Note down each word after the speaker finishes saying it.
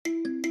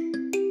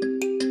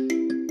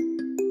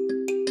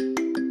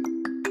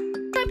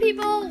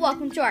people,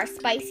 welcome to our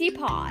spicy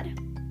pod.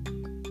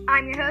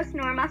 I'm your host,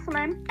 Nora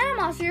Musselman. And I'm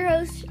also your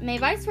host, May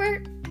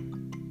Vicefort.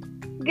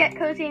 Get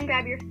cozy and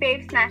grab your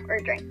fave snack or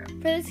drink.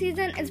 For this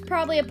season, it's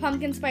probably a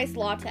pumpkin spice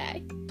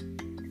latte.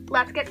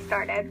 Let's get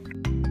started.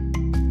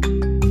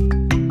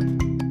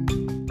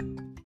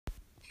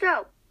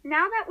 So,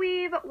 now that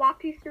we've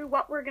walked you through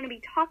what we're going to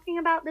be talking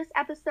about this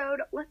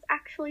episode, let's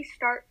actually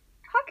start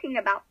talking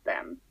about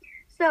them.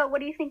 So, what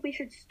do you think we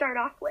should start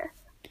off with?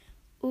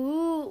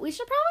 Ooh, we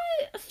should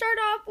probably start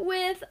off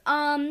with,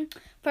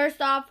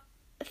 first off,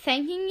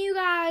 thanking you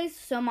guys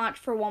so much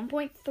for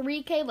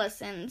 1.3k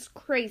listens.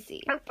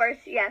 Crazy. Of course,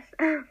 yes.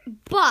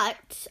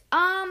 But,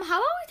 how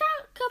about we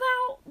talk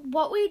about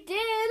what we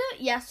did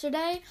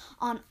yesterday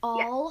on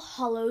All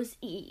Hallows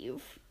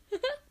Eve?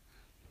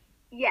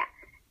 Yeah.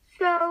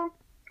 So,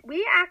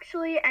 we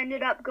actually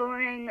ended up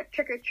going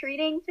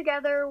trick-or-treating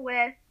together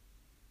with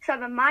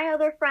some of my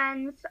other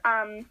friends,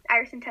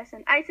 Iris and Tessa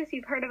and Isis.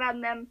 You've heard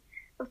about them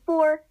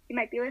before. You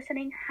might be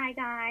listening. Hi,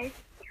 guys.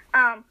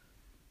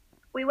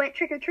 We went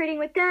trick-or-treating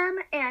with them,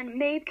 and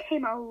Maeve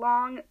came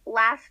along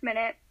last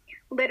minute,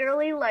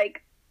 literally,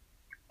 like,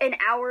 an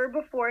hour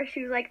before.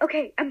 She was like,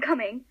 okay, I'm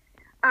coming.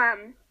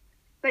 But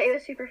it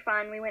was super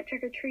fun. We went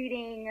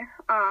trick-or-treating.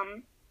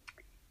 It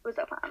was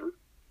so fun.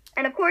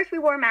 And, of course, we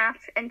wore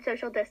masks and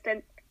social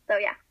distance, so,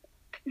 yeah.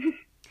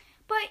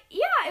 But,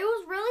 yeah, it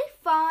was really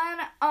fun.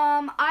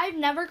 I've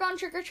never gone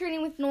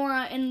trick-or-treating with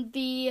Nora in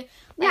the,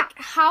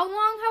 how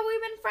long have we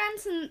been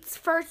friends? Since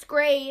first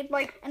grade.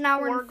 And now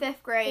we're in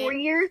fifth grade. 4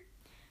 years?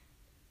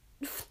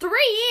 3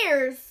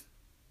 years?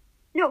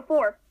 No,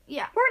 4.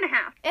 Yeah.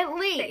 4.5. At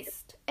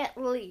least.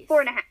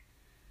 4.5.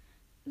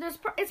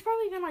 It's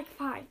probably been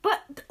 5,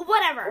 but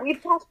whatever.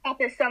 We've talked about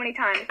this so many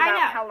times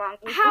about how long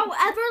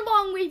however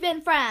long we've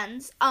been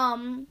friends.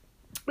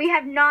 We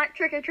have not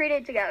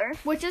trick-or-treated together.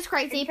 Which is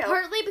crazy,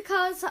 partly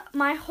because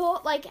my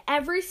whole,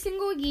 every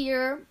single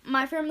year,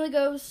 my family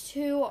goes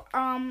to,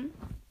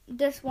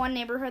 this one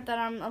neighborhood that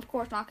I'm, of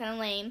course, not going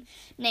to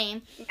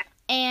name. Yeah.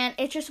 And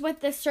it's just with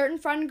this certain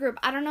friend group.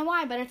 I don't know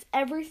why, but it's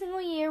every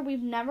single year.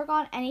 We've never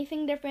gone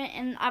anything different,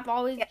 and I've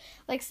always,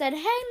 said, hey,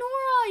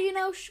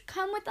 Nora,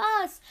 come with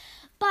us.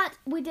 But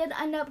we did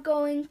end up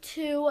going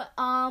to,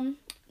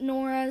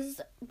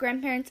 Nora's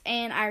grandparents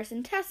and Iris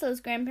and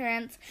Tessa's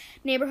grandparents'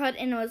 neighborhood,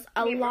 and it was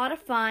a lot of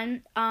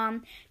fun.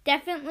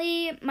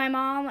 Definitely, my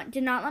mom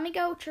did not let me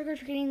go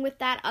trick-or-treating with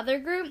that other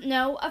group.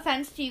 No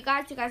offense to you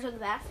guys. You guys are the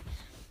best.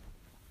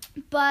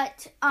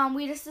 But,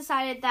 we just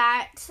decided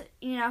that,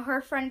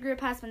 her friend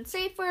group has been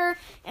safer,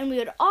 and we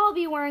would all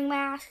be wearing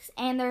masks,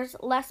 and there's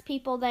less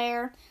people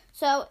there.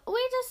 So,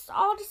 we just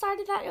all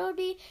decided that it would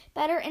be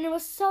better, and it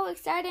was so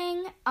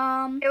exciting.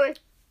 It was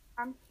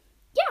fun.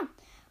 Yeah,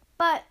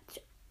 but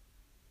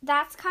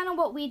that's kind of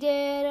what we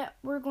did.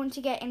 We're going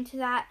to get into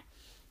that,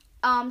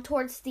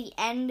 towards the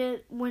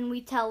end when we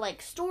tell,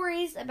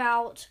 stories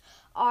about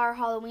our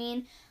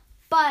Halloween.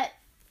 But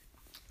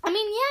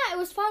it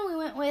was fun. We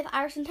went with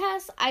Iris and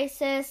Tess,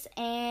 Isis,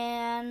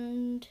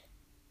 and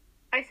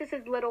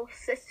Isis's little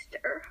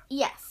sister.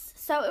 Yes.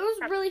 So it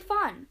was really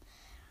fun.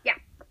 Yeah.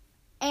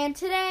 And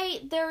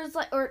today, there was,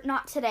 or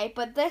not today,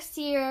 but this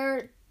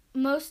year,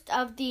 most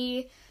of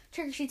the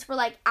trick-or-treats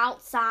were,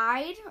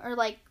 outside, or,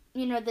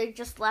 they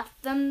just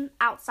left them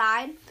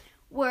outside,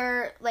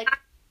 where, I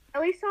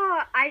really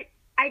saw, I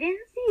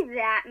didn't see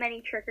that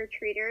many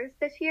trick-or-treaters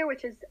this year,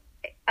 which is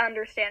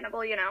understandable,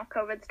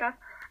 COVID stuff.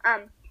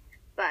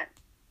 But,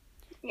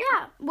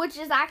 yeah, which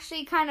is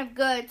actually kind of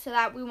good so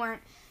that we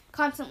weren't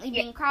constantly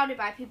being crowded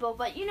by people.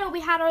 But, we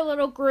had our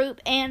little group,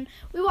 and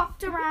we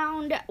walked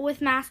around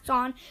with masks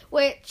on,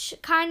 which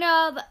kind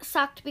of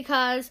sucked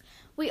because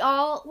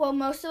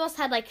most of us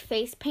had,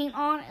 face paint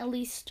on, at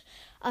least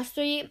us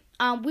three.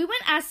 We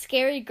went as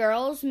scary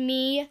girls,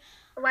 me.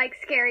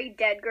 Scary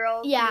dead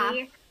girls, yeah.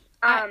 Me,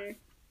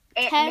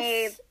 Tess,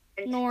 Maeve,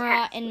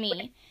 Nora, Tess. and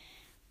me.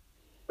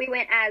 We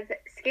went as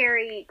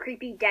scary,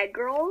 creepy dead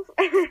girls.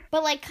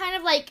 But,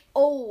 kind of,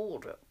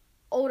 older.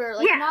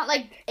 Not,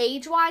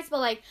 age-wise,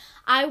 but,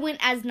 I went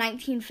as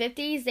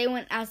 1950s. They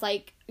went as,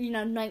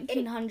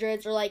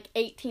 1900s or,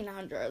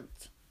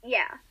 1800s.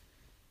 Yeah.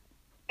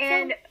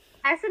 And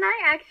Tess and I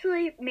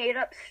actually made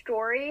up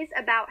stories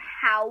about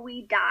how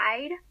we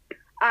died.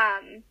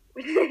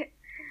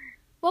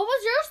 What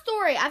was your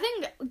story? I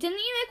think, didn't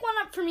you make one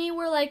up for me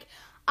where,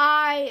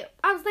 I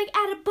was,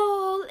 at a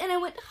ball, and I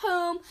went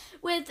home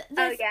with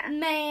this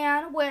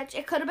man, which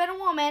it could have been a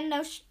woman.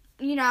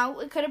 No,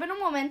 it could have been a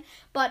woman,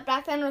 but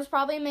back then it was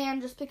probably a man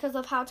just because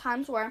of how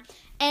times were,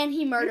 and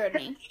he murdered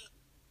me.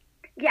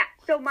 Yeah,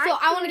 so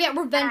I want to get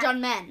revenge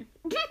on men.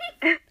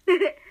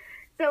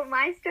 So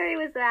my story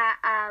was that,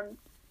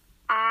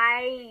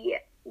 I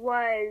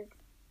was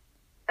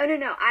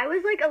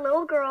a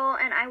little girl,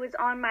 and I was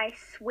on my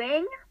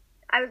swing.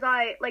 I was,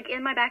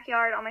 in my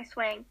backyard on my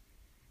swing.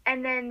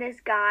 And then this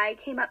guy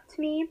came up to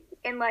me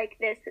in,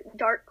 this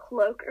dark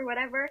cloak or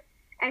whatever.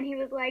 And he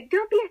was like,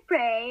 don't be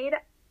afraid.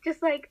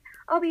 Just,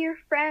 I'll be your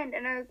friend.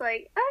 And I was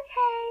like,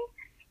 okay.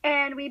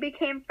 And we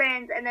became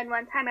friends. And then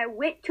one time I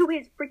went to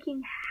his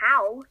freaking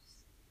house.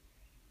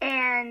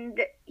 and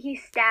he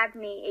stabbed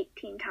me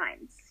 18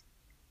 times.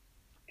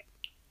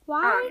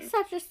 Why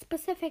such a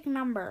specific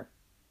number?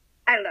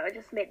 I don't know, I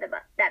just made that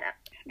up.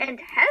 And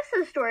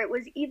Tessa's story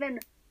was even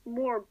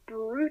more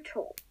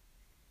brutal.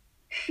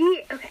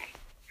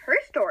 Her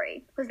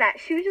story was that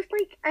she was just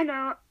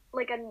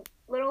like a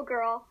little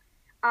girl,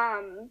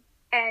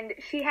 and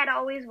she had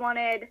always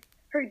wanted,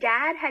 her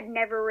dad had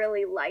never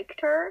really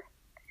liked her.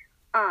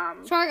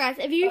 Sorry guys,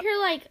 if you hear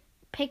like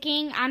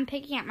picking, I'm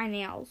picking at my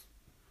nails.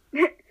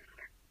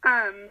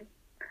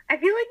 I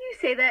feel like you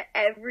say that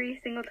every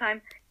single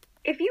time.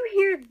 If you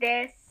hear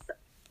this,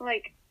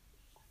 like...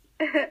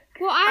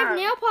 Well, I have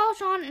nail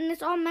polish on and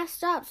it's all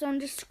messed up, so I'm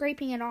just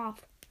scraping it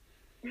off.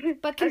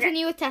 But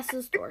continue with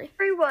Tessa's story. The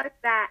story was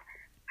that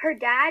her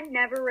dad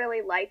never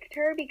really liked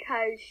her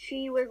because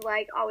she was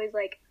always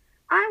like,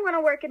 I want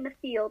to work in the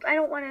field. I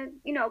don't want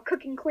to,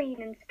 cook and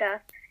clean and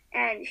stuff.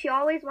 And she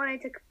always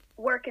wanted to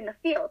work in the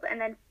field. And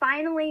then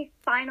finally,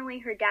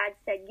 her dad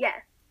said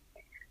yes.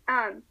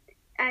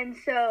 And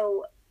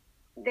so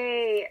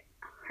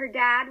her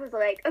dad was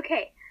like,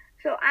 okay,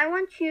 so I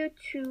want you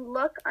to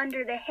look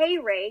under the hay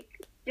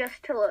rake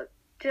just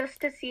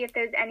to see if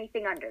there's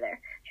anything under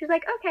there. She was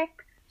like, okay.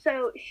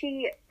 So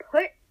she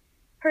put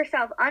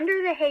herself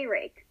under the hay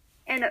rake,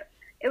 and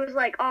it was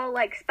all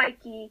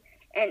spiky,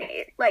 and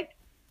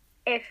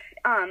if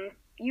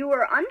you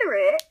were under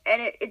it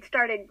and it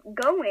started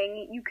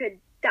going, you could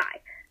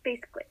die,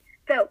 basically.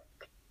 So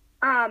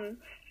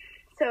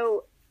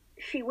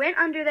she went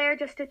under there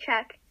just to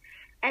check,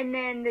 and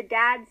then the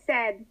dad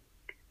said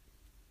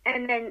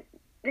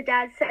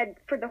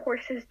for the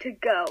horses to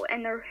go,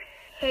 and the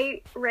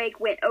hay rake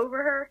went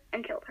over her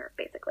and killed her,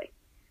 basically.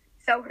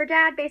 So her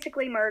dad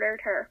basically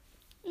murdered her.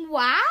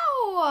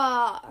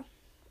 Wow.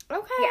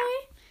 Okay.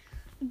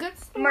 Yeah. Good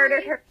story.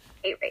 Murdered her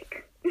hay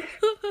rake.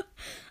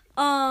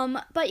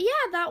 But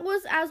yeah, that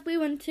was as we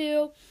went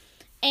to,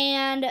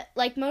 and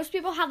most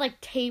people had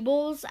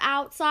tables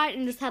outside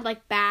and just had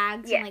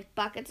bags and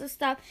buckets of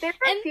stuff. There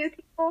were a few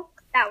people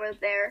that was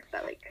there,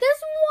 but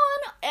this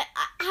one,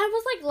 I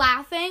was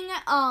laughing,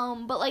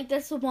 but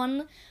this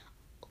one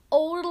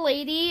old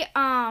lady,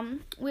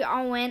 we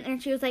all went,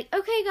 and she was like,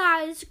 okay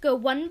guys, go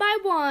one by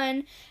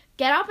one,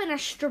 get up in a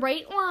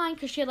straight line,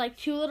 because she had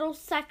 2 little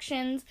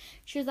sections.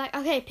 She was like,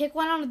 okay, pick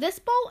one out of this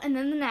bowl and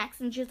then the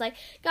next, and she was like,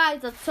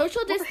 guys, let's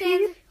social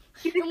distance.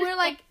 And we were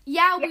like,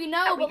 yeah, we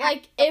know,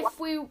 but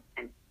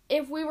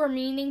if we were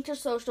meaning to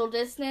social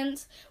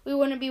distance, we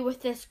wouldn't be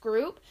with this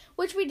group,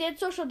 which we did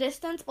social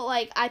distance, but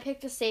I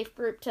picked a safe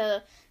group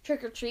to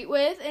trick or treat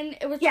with, and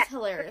it was just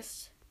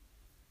hilarious.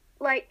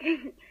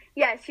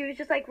 Yeah, she was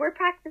just we're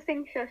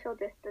practicing social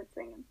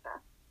distancing and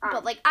stuff.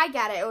 But I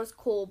get it, it was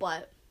cool,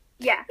 but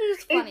yeah, it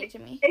was funny to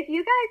me. If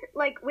you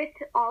guys with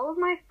all of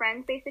my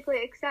friends, basically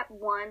except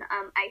one,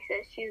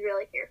 Isis, she's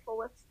really fearful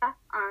with stuff.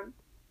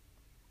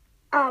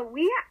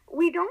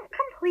 We don't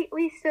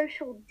completely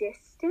social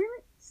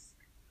distance,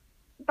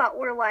 but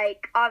we're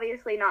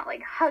obviously not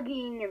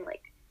hugging and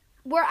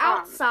we're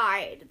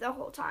outside the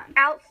whole time.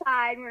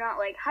 Outside, we're not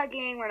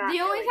hugging. We're not. The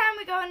only time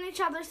we go in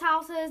each other's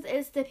houses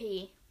is to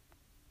pee.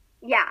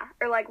 Yeah,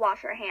 or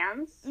wash our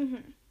hands.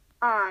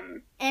 Mm-hmm.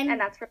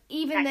 And that's for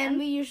even then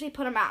we usually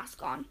put a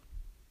mask on.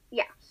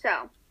 Yeah.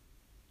 So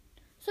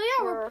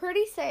yeah, we're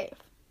pretty safe.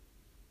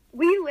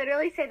 We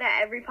literally say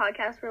that every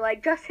podcast. We're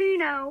just so you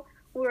know,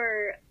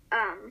 we're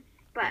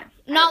but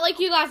not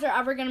you guys are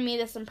ever gonna meet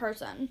us in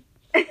person.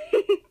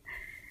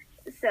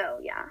 So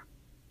yeah.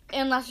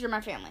 Unless you're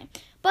my family.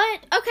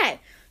 But okay,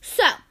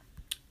 so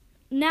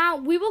now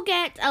we will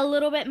get a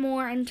little bit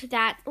more into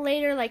that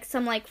later,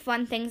 some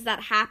fun things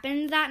that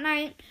happened that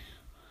night.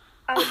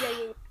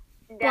 Oh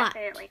yeah,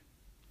 definitely.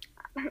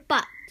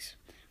 But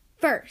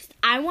first,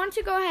 I want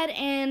to go ahead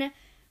and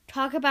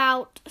talk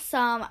about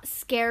some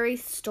scary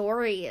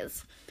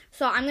stories.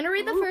 So I'm gonna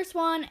read the first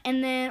one,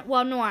 and then,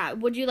 Nora,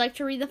 would you like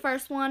to read the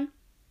first one?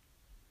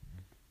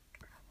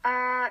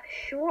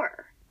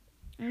 Sure.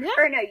 Okay.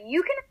 Or no,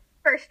 you can read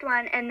the first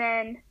one, and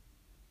then,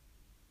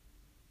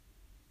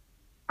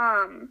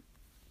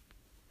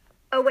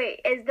 oh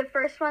wait, is the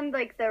first one,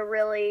 the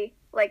really,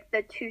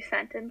 the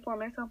 2-sentence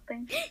one or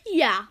something?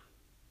 Yeah.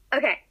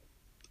 Okay,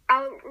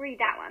 I'll read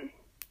that one.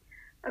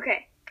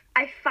 Okay,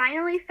 I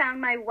finally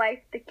found my wife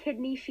the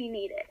kidney she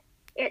needed.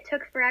 It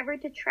took forever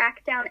to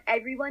track down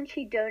everyone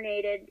she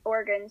donated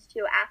organs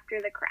to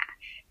after the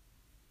crash.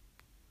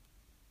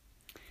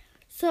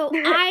 So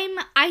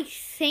I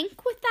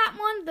think with that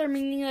one, they're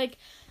meaning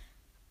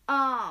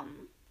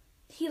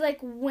he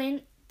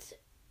went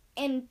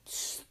and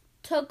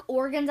took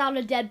organs out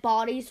of dead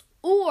bodies,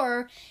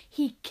 or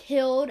he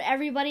killed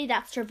everybody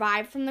that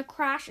survived from the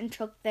crash and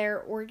took their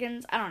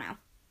organs. I don't know.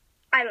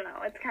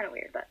 It's kind of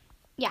weird, but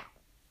yeah,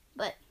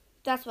 but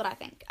that's what I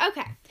think.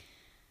 Okay.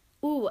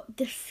 Ooh,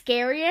 the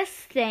scariest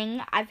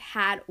thing I've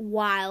had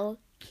while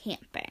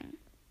camping.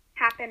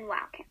 Happened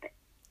while camping.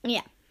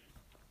 Yeah.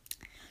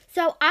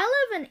 So,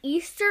 I live in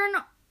Eastern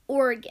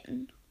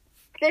Oregon.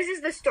 This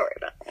is the story,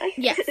 by the way.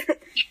 Yes.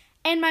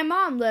 And my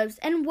mom lives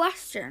in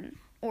Western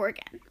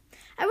Oregon.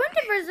 I went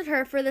to visit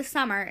her for the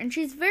summer, and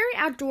she's very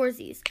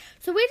outdoorsy.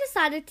 So we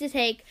decided to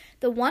take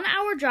the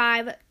 1-hour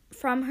drive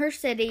from her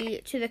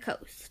city to the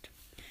coast.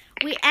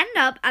 We end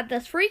up at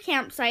this free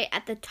campsite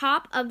at the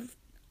top of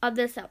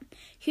this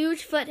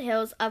huge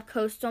foothills of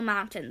coastal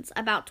mountains,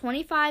 about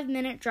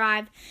 25-minute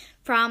drive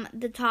from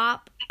the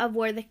top of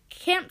where the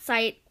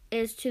campsite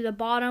is to the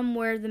bottom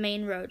where the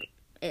main road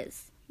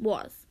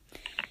was.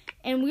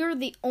 And we were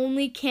the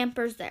only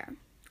campers there.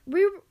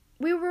 We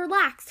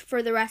relaxed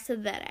for the rest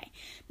of the day,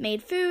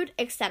 made food,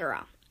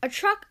 etc. A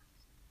truck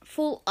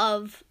full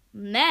of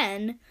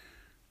men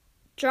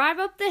drive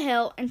up the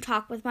hill and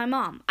talk with my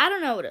mom. I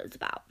don't know what it was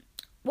about.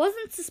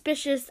 Wasn't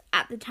suspicious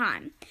at the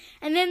time.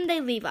 And then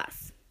they leave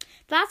us.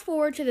 Fast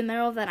forward to the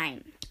middle of the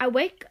night. I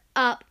wake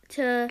up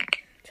to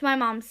my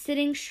mom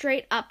sitting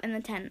straight up in the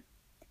tent.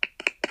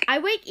 I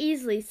wake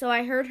easily, so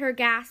I heard her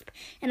gasp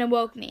and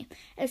awoke me.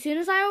 As soon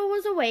as I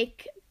was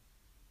awake,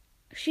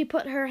 she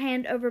put her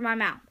hand over my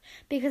mouth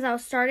because I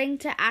was starting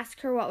to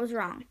ask her what was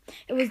wrong.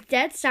 It was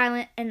dead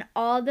silent, and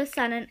all of a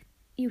sudden,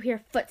 you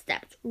hear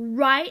footsteps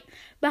right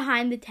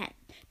behind the tent.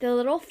 The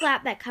little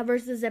flap that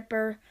covers the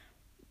zipper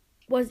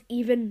was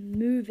even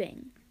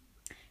moving.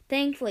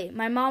 Thankfully,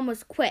 my mom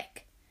was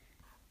quick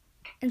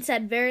and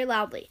said very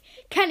loudly,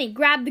 "Kenny,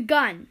 grab the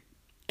gun."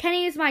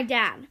 Kenny is my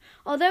dad.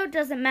 Although it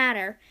doesn't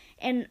matter,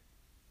 and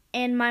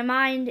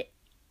mind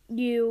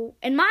you,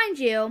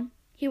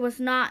 he was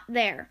not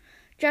there.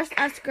 Just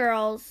us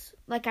girls,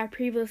 like I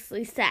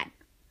previously said.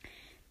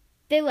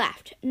 They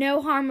left.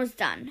 No harm was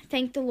done.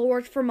 Thank the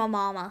Lord for my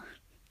mama.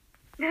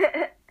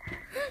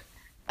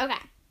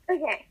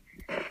 Okay.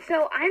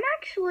 So I'm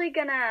actually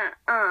gonna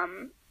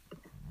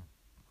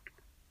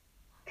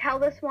tell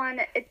this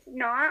one. It's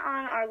not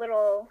on our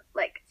little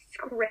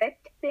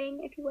script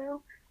thing, if you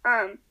will.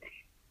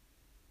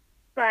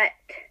 But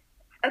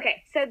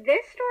okay. So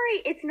this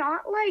story, it's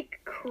not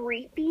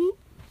creepy.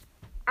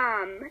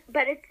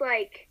 But it's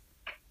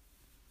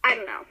I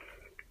don't know.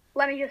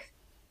 Let me just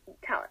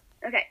tell it.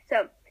 Okay,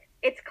 so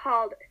it's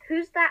called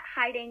Who's That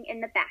Hiding in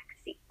the Back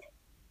Seat?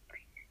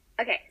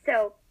 Okay,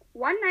 so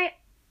one night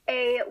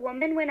a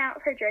woman went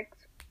out for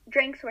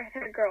drinks with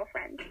her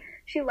girlfriends.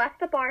 She left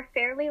the bar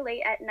fairly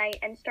late at night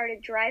and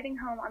started driving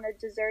home on the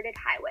deserted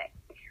highway.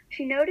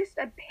 She noticed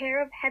a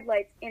pair of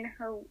headlights in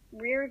her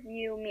rear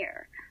view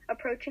mirror,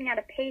 approaching at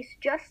a pace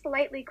just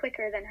slightly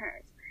quicker than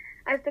hers.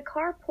 As the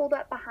car pulled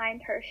up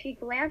behind her, she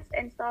glanced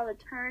and saw the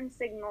turn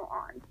signal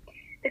on.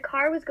 The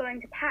car was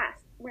going to pass,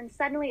 when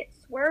suddenly it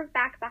swerved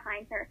back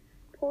behind her,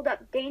 pulled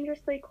up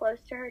dangerously close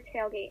to her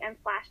tailgate, and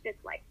flashed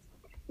its lights.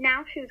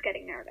 Now she was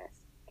getting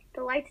nervous.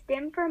 The lights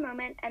dimmed for a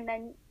moment, and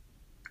then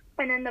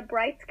the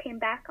brights came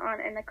back on,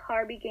 and the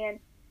car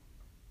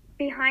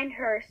behind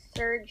her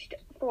surged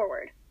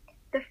forward.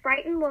 The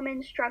frightened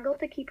woman struggled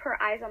to keep her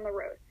eyes on the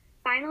road.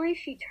 Finally,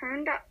 she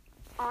turned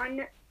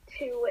on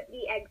to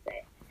the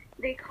exit.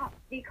 The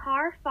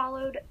car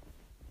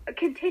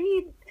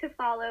continued to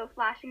follow,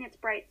 flashing its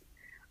brights.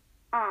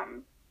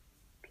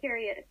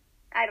 Period.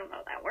 I don't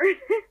know that word.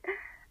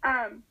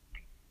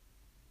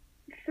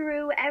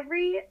 Through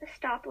every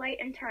stoplight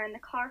and turn,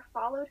 the ar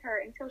followed her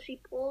until she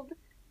pulled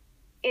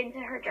into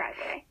her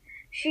driveway.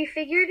 She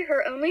figured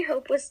her only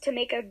hope was to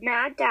make a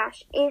mad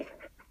dash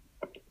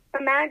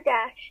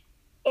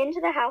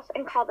into the house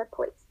and call the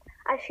police.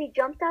 As she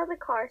jumped out of the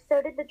car,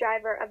 so did the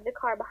driver of the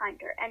car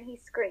behind her, and he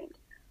screamed,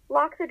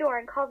 "Lock the door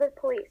and call the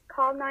police.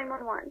 Call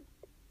 911.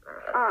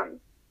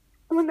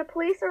 When the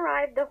police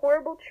arrived, the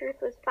horrible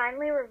truth was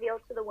finally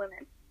revealed to the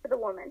woman.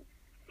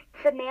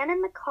 The man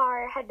in the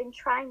car had been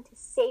trying to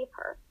save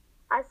her.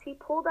 As he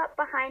pulled up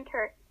behind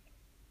her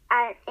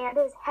and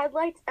his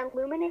headlights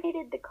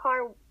illuminated the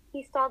car,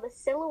 he saw the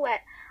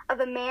silhouette of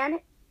a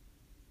man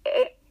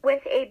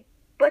with a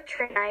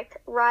butcher knife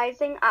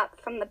rising up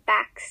from the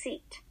back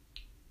seat.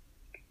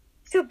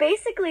 So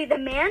basically, the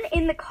man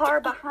in the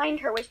car behind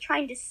her was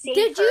trying to save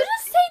her. Did you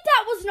just say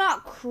that was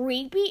not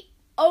creepy?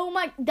 Oh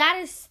my, that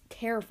is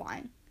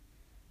terrifying.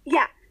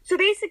 Yeah, so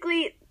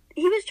basically,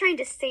 he was trying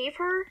to save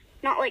her,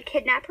 not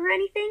kidnap her or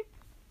anything.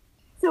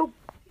 So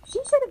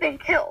she should have been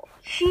killed.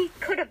 She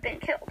could have been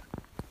killed.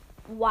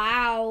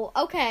 Wow,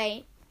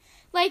 okay.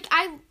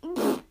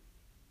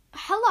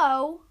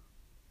 Hello.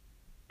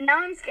 Now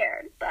I'm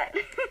scared, but...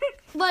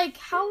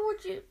 how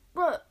would you...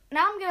 But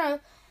now I'm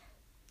gonna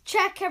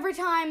check every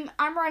time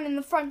I'm riding in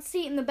the front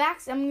seat and the back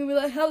seat. I'm gonna be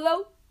like,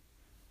 hello?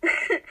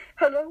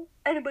 Hello?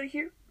 Anybody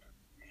here?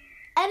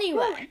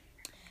 Anyway,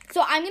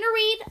 so I'm gonna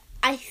read,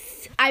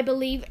 I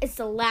believe it's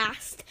the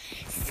last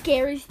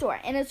scary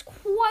story. And it's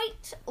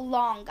quite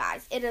long,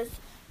 guys. It is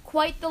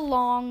quite the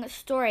long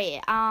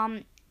story.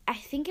 I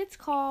think it's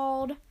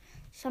called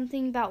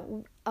something about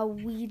a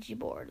Ouija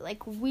board.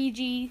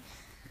 Ouija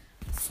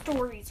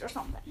stories or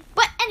something.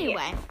 But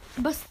anyway,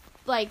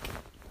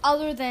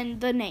 other than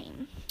the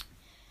name,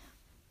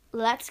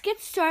 let's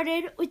get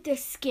started with the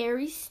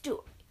scary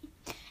story.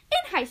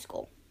 In high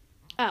school.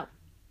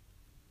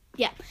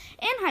 In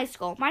high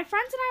school, my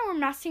friends and I were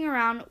messing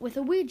around with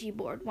a Ouija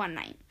board one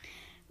night.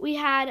 We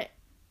had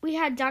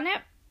done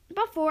it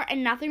before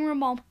and nothing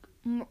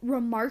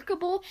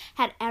remarkable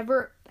had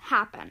ever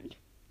happened.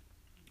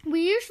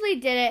 We usually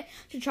did it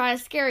to try to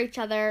scare each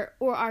other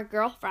or our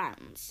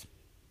girlfriends.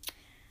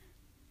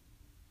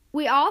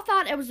 We all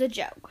thought it was a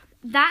joke.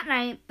 That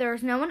night, there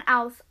was no one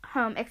else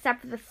home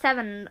except for the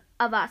 7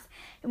 of us,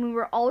 and we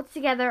were all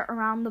together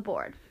around the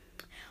board.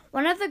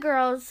 One of the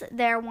girls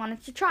there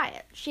wanted to try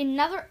it. She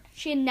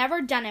had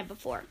never done it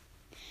before.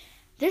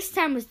 This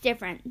time was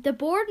different. The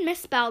board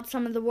misspelled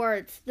some of the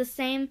words the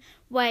same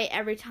way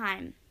every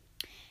time.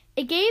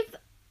 It gave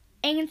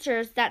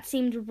answers that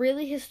seemed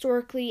really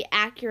historically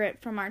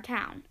accurate from our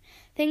town,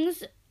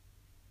 things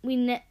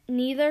we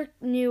neither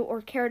knew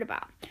or cared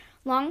about.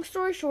 Long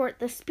story short,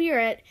 the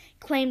spirit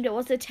claimed it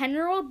was a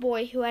 10-year-old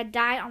boy who had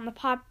died on the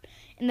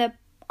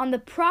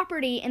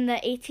property in the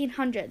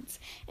 1800s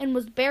and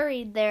was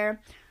buried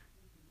there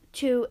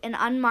to an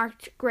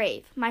unmarked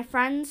grave. My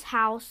friend's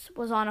house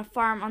was on a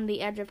farm on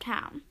the edge of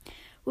town.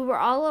 We were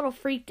all a little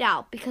freaked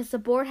out because the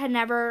board had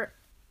never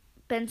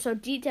been so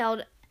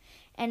detailed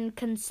and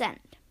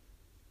consistent.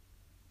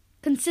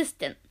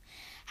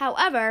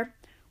 However,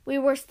 we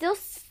were still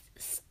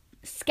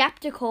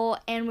skeptical,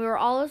 and we were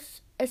all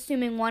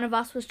assuming one of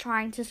us was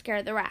trying to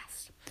scare the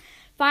rest.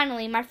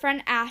 Finally, my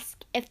friend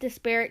asked if the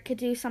spirit could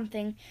do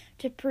something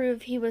to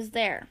prove he was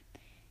there.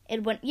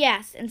 It went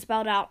yes and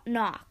spelled out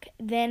knock.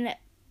 Then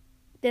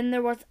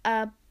there was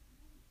a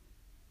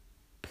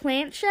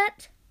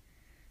planchette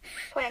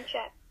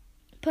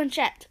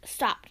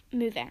stopped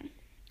moving.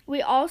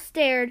 We all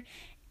stared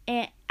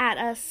at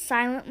us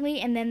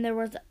silently, and then there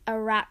was a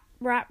rap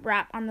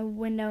on the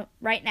window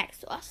right next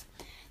to us.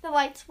 The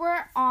lights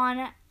were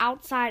on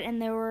outside,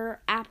 and there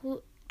were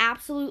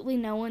absolutely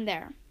no one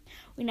there.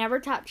 We never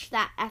touched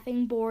that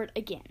effing board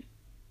again.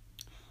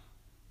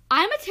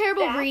 I'm a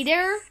terrible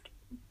reader,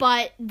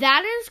 but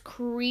that is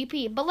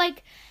creepy. But,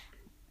 like,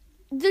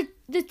 the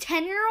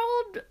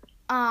 10-year-old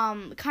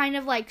kind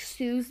of, like,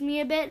 soothes me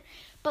a bit.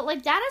 But,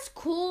 like, that is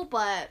cool,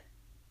 but,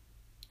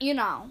 you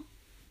know.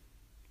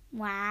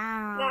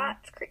 Wow.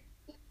 That's creepy.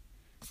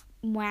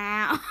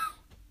 Wow.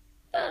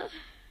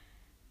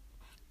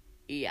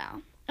 Yeah.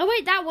 Oh,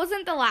 wait, that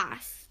wasn't the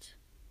last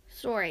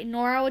story.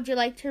 Nora, would you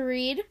like to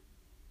read?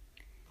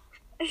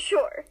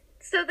 Sure.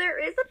 So there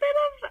is a bit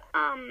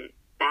of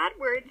bad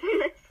words in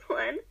this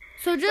one.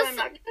 So just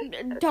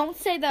don't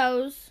say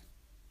those.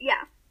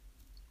 Yeah.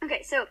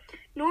 Okay, so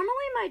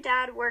normally my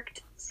dad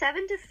worked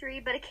 7 to 3,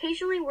 but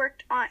occasionally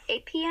worked on a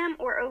PM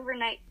or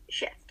overnight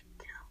shift.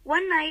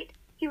 One night,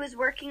 he was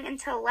working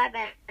until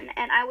 11,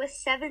 and I was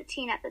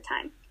 17 at the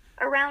time.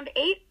 Around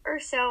 8 or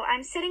so,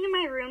 I'm sitting in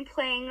my room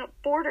playing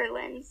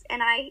Borderlands,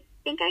 and I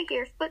think I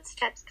hear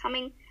footsteps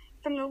coming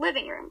from the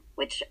living room,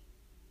 which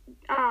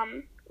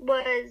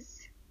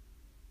was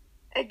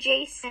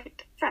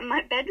adjacent from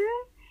my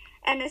bedroom,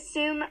 and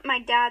assume my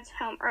dad's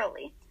home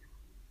early.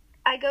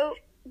 I go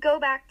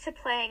back to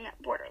playing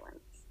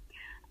Borderlands.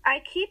 I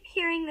keep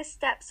hearing the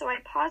steps, so I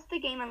pause the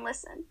game and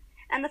listen,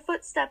 and the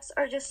footsteps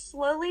are just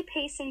slowly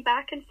pacing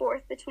back and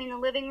forth between the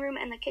living room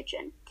and the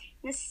kitchen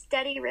in a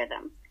steady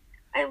rhythm.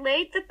 I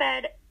laid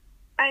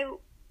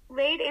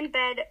in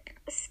bed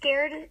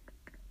scared,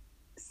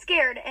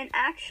 and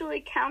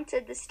actually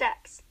counted the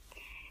steps.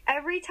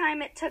 Every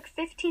time it took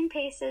 15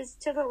 paces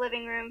to the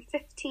living room,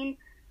 15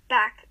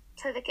 back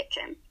to the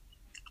kitchen.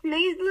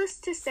 Needless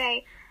to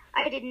say,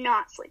 I did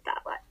not sleep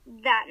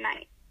that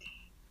night.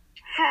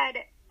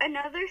 Had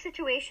another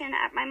situation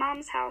at my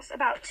mom's house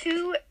about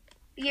 2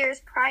 years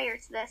prior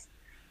to this.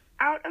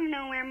 Out of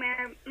nowhere,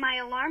 my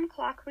alarm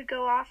clock would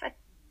go off at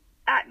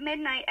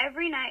midnight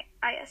every night.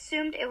 I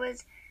assumed it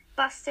was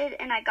busted,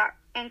 and I got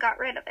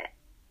rid of it.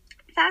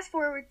 Fast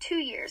forward 2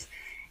 years,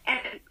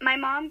 and my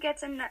mom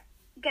gets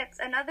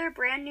another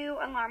brand new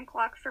alarm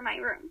clock for my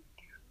room.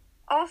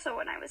 Also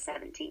when I was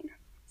 17.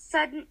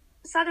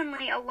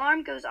 Suddenly,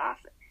 alarm goes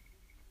off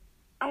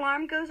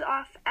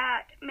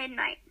at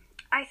midnight.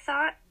 I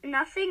thought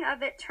nothing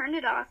of it, turned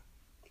it off.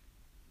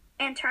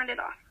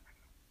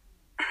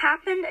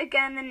 Happened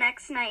again the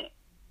next night,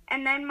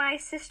 and then my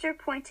sister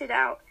pointed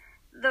out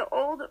the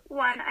old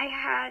one I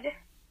had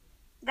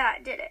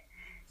that did it.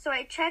 So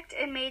I checked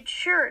and made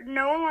sure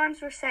no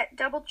alarms were set,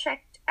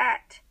 double-checked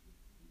at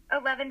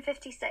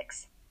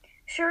 11:56.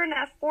 Sure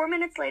enough, 4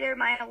 minutes later,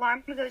 my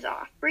alarm goes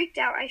off. Freaked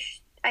out,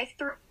 I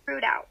threw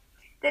it out.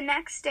 The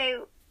next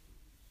day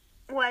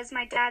was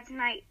my dad's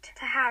night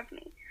to have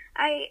me.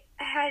 I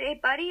had a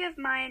buddy of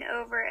mine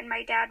over, and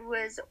my dad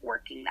was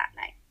working that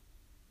night.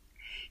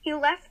 He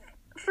left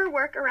for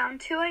work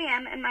around 2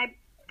 a.m., and my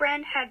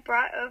friend had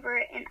brought over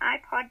an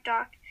iPod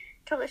dock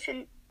to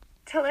listen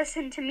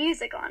to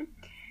music on.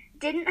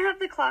 Didn't have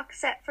the clock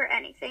set for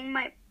anything.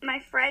 My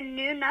friend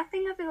knew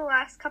nothing of the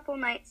last couple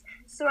nights,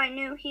 so I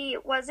knew he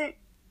wasn't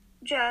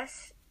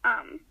just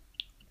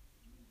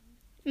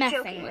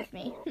messing with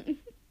me.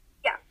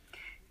 Yeah.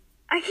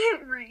 I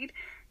can't read.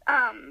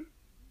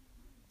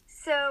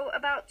 So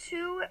about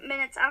 2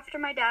 minutes after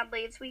my dad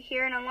leaves, we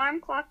hear an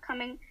alarm clock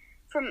coming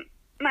from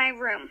my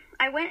room.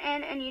 I went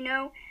in, and you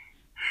know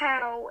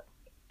how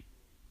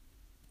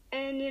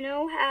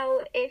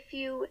if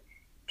you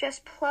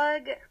just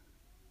plug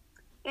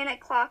in a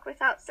clock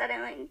without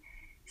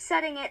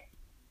setting it,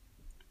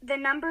 the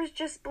numbers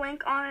just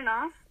blink on and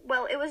off?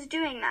 Well, it was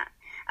doing that.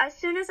 As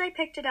soon as I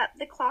picked it up,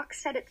 the clock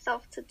set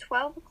itself to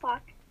 12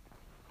 o'clock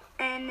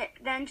and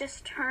then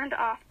just turned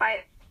off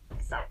by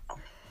itself.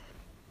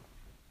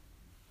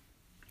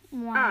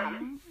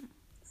 Wow.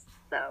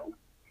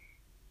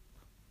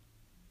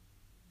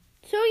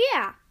 So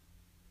yeah.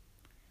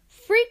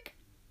 Freak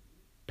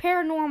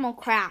paranormal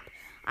crap.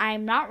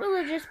 I'm not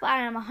religious, but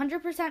I am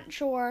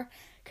 100%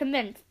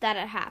 convinced that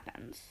it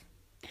happens.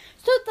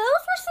 So those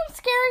were some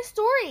scary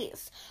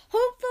stories.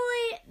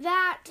 Hopefully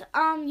that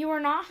you are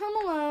not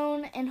home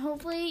alone, and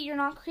hopefully you're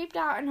not creeped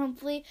out, and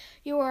hopefully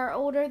you are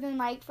older than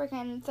like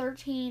freaking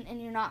 13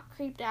 and you're not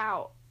creeped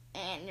out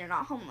and you're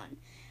not home alone.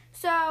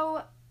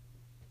 So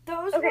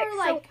those were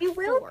like so we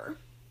will 4.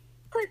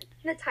 put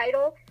the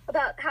title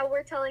about how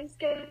we're telling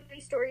scary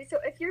stories. So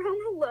if you're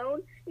home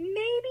alone,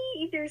 maybe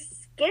either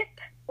skip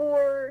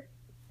or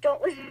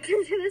don't listen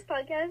to this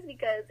podcast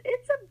because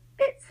it's a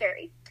bit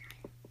scary.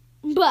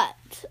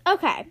 But,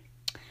 okay.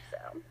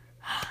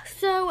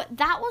 So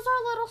that was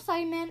our little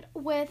segment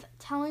with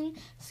telling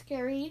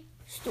scary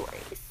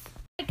stories.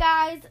 Hey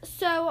guys,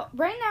 so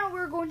right now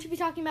we're going to be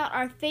talking about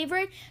our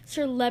favorite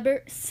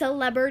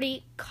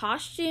celebrity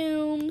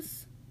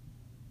costumes.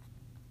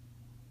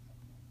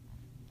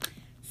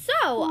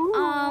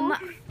 So,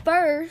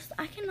 first,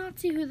 I cannot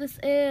see who this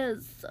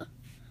is.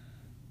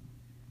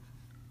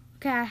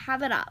 Okay, I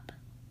have it up.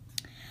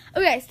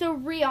 Okay, so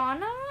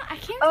Rihanna, I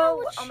can't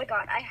tell oh my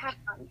god, I have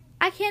one.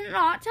 I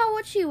cannot tell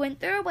what she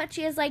went through, but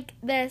she has like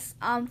this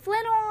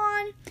flint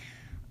on.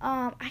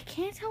 I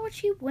can't tell what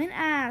she went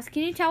as.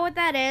 Can you tell what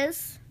that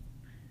is?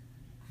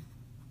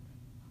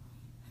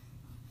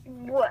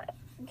 What?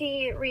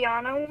 The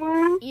Rihanna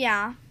one?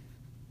 Yeah.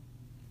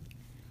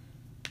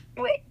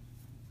 Wait.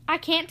 I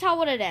can't tell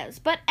what it is.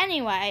 But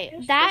anyway,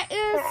 that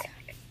is...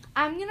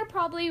 I'm going to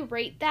probably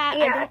rate that.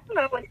 Yeah, I don't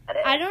know what that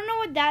is. I don't know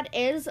what that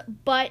is,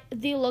 but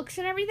the looks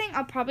and everything,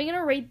 I'm probably going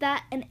to rate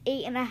that an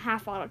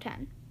 8.5 out of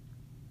 10.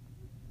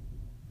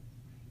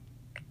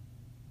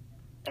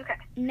 Okay.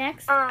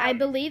 Next, I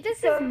believe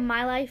this is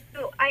My Life.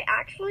 So I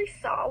actually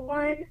saw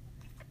one.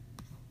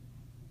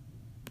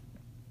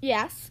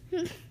 Yes.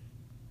 Here,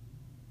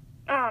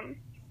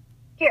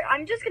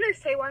 I'm just going to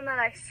say one that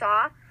I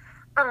saw.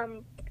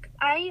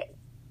 I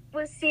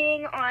was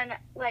seeing on,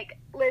 like,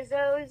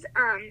 Lizzo's,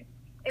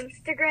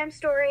 Instagram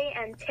story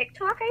and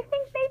TikTok, I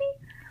think,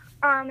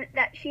 maybe,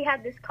 that she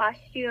had this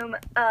costume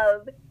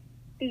of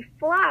the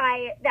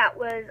fly that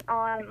was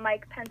on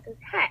Mike Pence's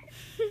head.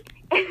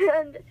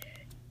 And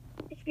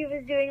she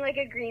was doing, like,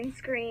 a green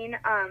screen,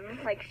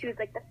 like, she was,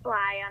 like, the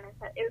fly on his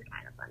head. It was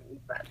kind of funny,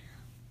 but...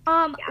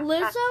 yeah,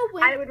 Lizzo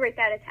went... I would rate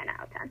that a 10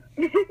 out of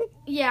 10.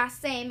 Yeah,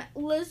 same.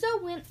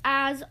 Lizzo went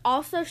as...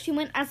 Also, she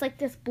went as, like,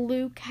 this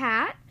blue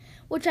cat,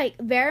 which, like,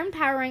 very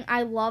empowering.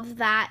 I love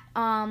that.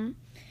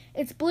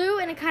 It's blue,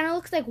 and it kind of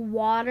looks like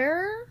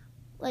water.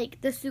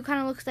 Like, the suit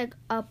kind of looks like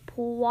a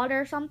pool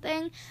water or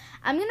something.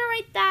 I'm going to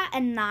rate that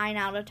a 9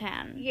 out of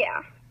 10.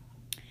 Yeah.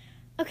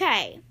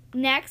 Okay,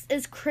 next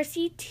is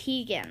Chrissy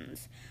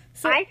Teigen's.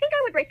 So I think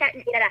I would rate that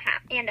an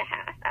 8.5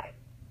 out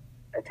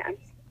of 10.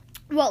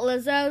 What,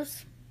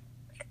 Lizzo's?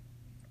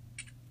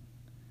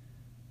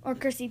 Or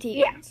Chrissy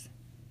Teigen's?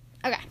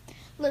 Yeah. Okay,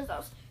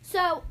 Lizzo's.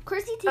 So,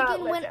 Chrissy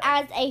Teigen went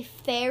as a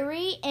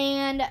fairy,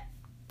 and,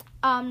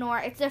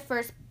 Nora, it's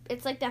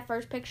like the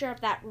first picture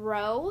of that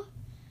row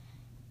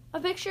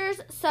of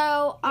pictures.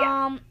 So,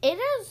 it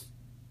is,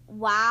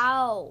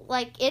 wow.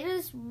 Like,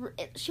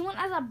 she went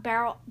as a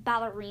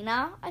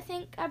ballerina,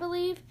 I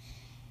believe.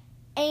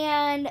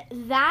 And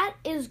that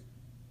is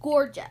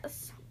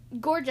gorgeous.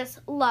 Gorgeous.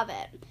 Love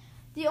it.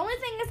 The only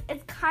thing is,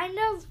 it's kind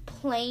of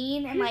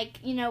plain, and, like,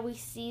 you know, we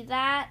see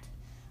that.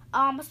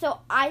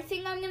 So I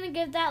think I'm going to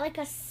give that, like,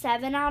 a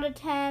 7 out of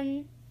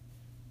 10.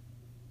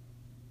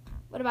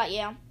 What about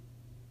you?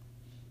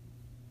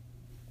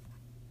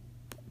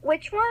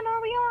 Which one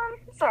are we on?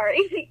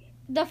 Sorry.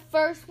 The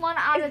first one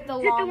out of the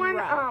long one,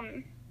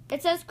 row.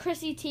 It says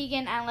Chrissy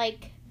Teigen at,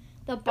 like,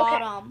 the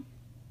bottom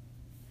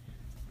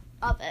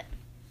of it.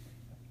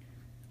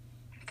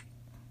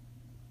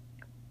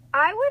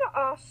 I would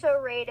also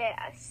rate it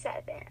a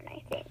 7,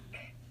 I think.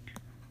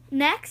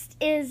 Next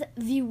is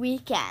The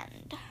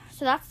Weeknd.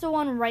 So that's the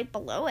one right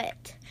below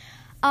it.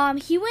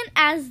 He went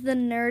as the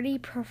nerdy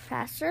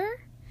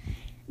professor.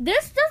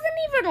 This doesn't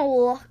even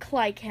look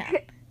like him.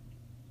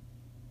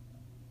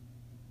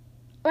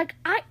 Like,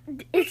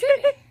 is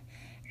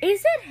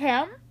it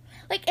him?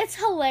 Like, it's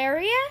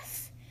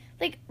hilarious.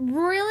 Like,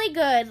 really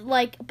good.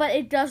 Like, but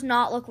it does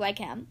not look like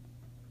him.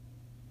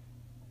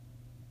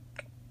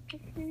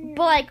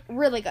 But, like,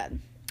 really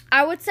good.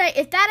 I would say,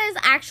 if that is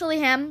actually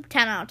him,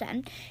 10 out of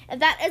 10. If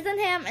that isn't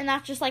him, and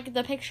that's just, like,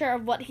 the picture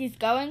of what he's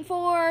going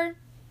for,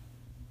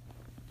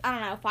 I don't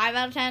know, 5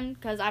 out of 10,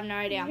 because I have no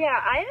idea.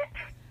 Yeah,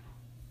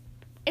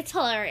 It's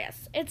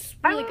hilarious. It's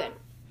really good.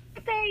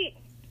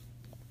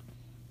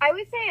 I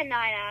would say a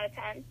 9 out of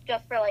 10,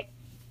 just for, like,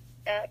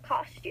 the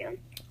costume.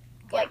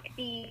 Yeah. Like,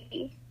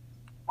 the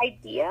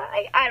idea,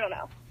 I don't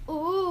know.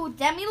 Ooh,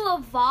 Demi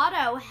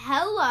Lovato.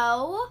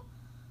 Hello.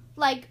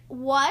 Like,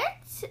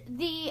 what?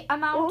 The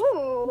amount...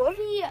 Ooh.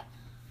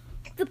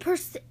 The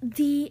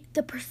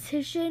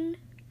precision,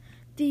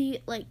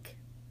 the, like,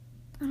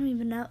 I don't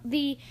even know,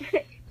 the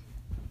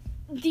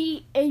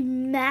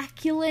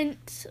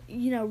immaculate,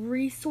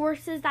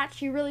 resources that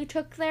she really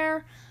took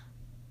there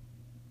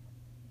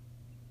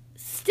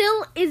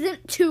still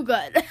isn't too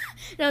good.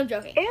 No, I'm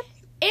joking.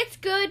 It's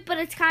good, but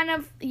it's kind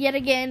of, yet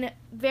again,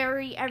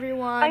 very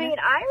everyone. I mean,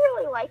 I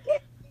really like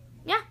it.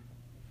 Yeah.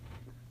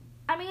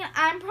 I mean,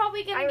 I'm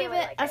probably going to give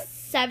it a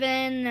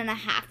 7.5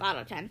 out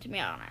of 10, to be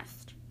honest.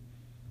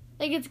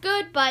 Like, it's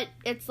good, but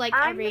it's like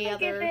every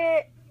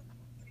other.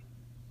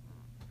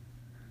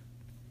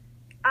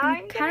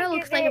 I'm kind of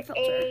looks like a filter.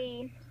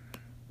 A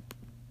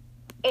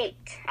 8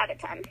 out of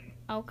 10.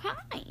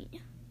 Okay.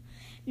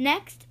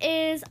 Next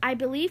is, I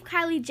believe,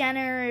 Kylie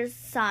Jenner's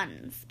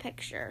son's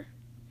picture.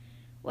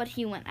 What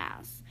he went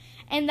as.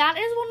 And that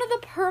is one of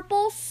the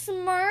purple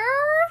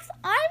Smurfs.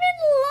 I'm in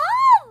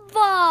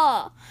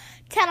love!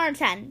 10 out of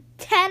 10.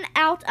 10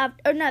 out of...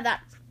 Oh, no,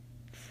 that's...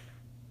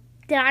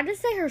 Did I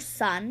just say her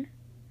son?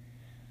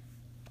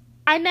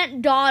 I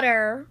meant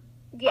daughter.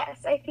 Yes,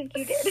 I think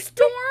you did.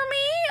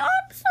 Stormy,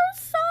 I'm so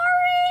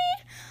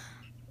sorry.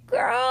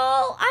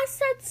 Girl, I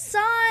said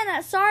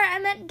son. Sorry, I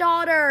meant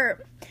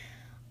daughter.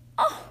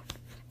 Oh,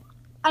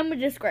 I'm a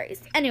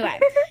disgrace. Anyway,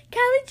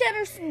 Kylie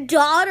Jenner's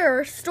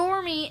daughter,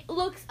 Stormy,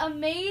 looks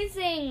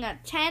amazing.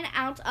 10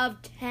 out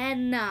of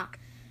 10.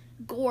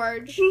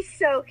 Gorge. She's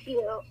so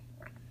cute.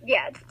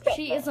 Yeah.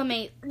 She is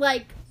amazing.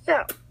 Like,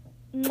 so.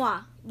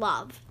 Mwah,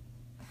 love.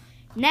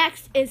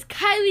 Next is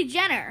Kylie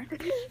Jenner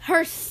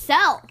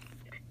herself.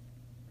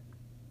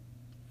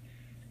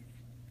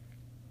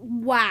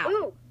 Wow.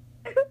 Ooh.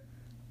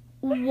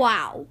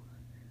 Wow.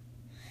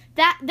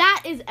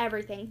 That is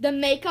everything. The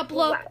makeup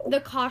look, Wow. the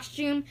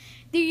costume,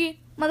 the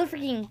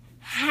motherfucking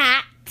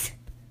hat.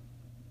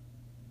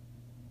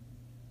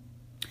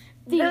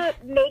 The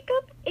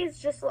makeup is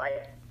just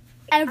like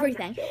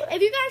everything. immaculate.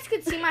 If you guys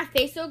could see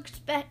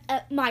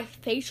my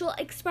facial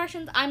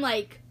expressions, I'm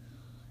like,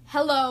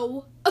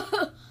 hello.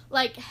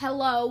 Like,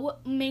 hello,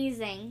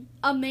 amazing,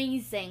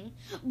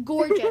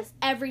 gorgeous,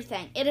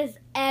 everything. It is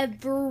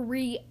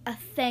everything.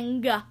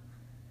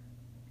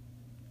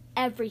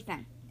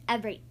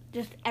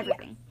 Just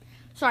everything.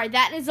 Yes. Sorry,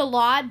 that is a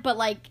lot, but,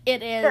 like,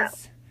 it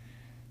is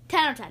 10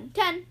 out of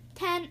 10.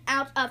 10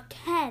 out of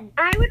 10.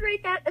 I would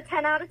rate that a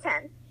 10 out of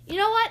 10. You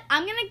know what?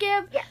 I'm going to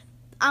give... Yes.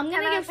 I'm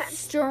going 10 to out give of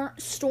 10.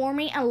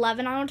 Stormy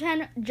 11 out of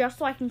 10, just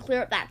so I can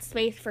clear up that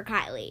space for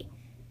Kylie.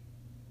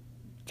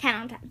 10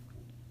 out of 10.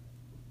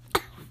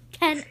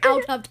 10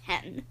 out of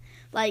 10.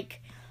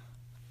 Like,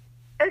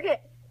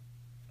 Okay.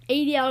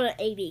 80 out of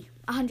 80.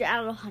 100 out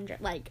of 100.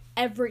 Like,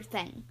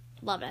 everything.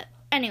 Love it.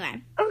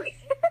 Anyway. Okay.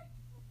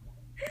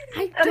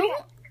 I don't...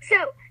 Okay.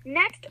 So,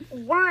 next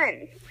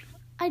one.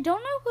 I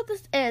don't know who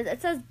this is.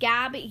 It says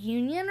Gab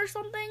Union or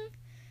something.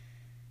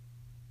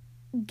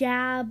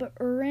 Gab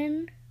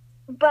Urin.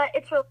 But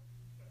it's really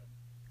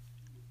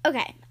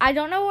Okay. I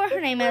don't know what her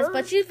name is,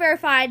 but she's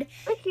verified.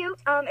 cute.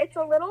 It's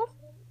a little...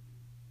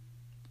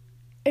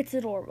 It's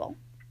adorable.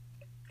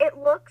 It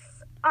looks,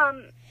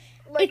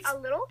 like It's- a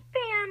little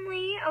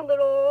family, a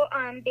little,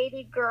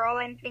 baby girl,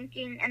 I'm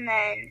thinking, and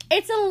then,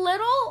 It's a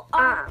little...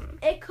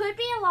 it could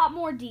be a lot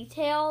more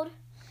detailed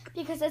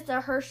because it's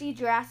a Hershey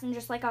dress and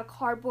just like a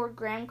cardboard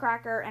graham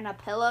cracker and a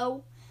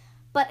pillow.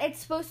 But it's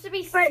supposed to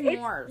be but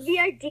s'mores. the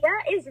idea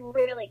is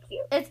really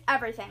cute. It's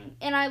everything.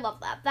 And I love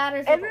that. That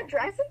is And adorable. the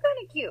dress is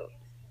kind of cute.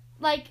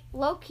 Like,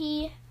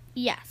 low-key,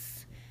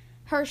 yes.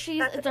 Hershey's,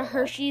 That's it's a adorable.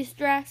 Hershey's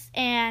dress,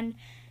 and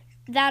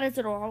that is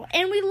adorable.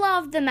 And we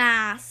love the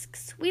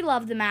masks.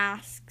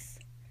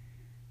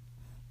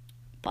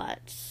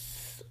 But,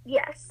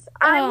 Yes.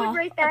 I would Oh,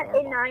 rate that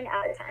adorable. a 9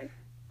 out of 10.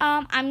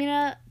 I'm probably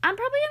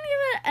gonna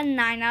give it a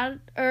 9 out,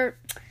 or,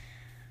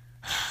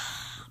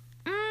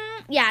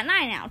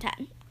 9 out of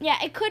 10. Yeah,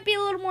 it could be a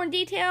little more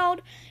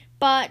detailed,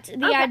 but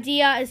the Okay.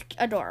 idea is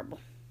adorable.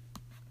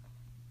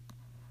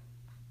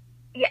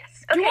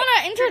 Yes. Do you Okay, want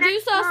to the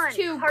introduce next us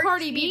to one,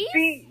 Cardi B?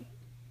 B.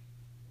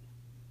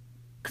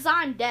 Because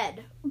I'm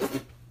dead.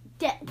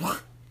 Dead.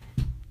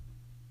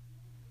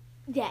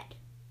 Dead.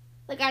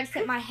 Like, I just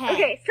hit my head.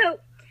 Okay,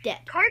 so Dead.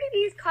 Cardi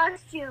B's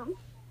costume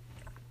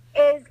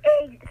is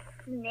a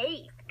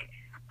snake.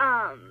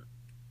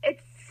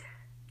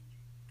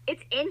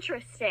 It's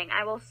interesting,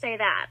 I will say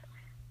that.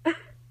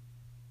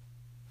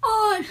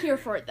 Oh, I'm here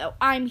for it, though.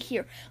 I'm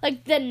here.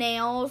 Like, the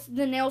nails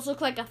look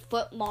like a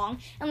foot long.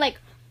 And,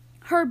 like,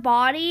 her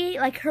body,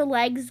 like, her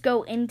legs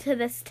go into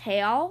this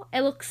tail.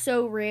 It looks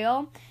so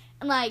real.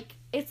 And, like,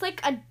 it's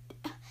like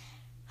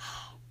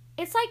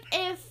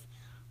if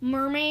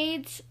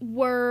mermaids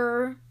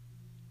were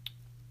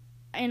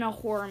in a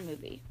horror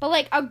movie. But,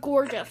 like, a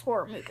gorgeous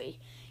horror movie.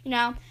 You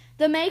know?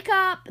 The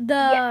makeup,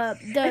 the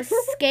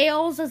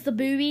scales as the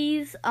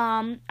boobies,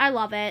 I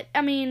love it.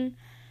 I mean,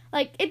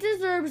 like, it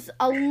deserves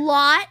a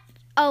lot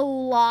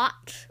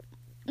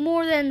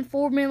more than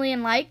 4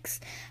 million likes.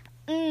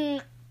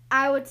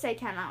 I would say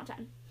 10 out of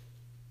 10.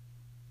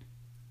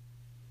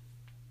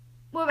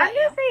 What I'm about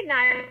gonna you? say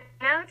 9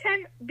 out of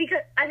 10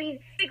 because I mean,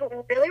 it's like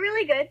really,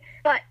 really good.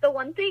 But the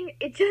one thing,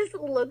 it just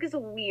looks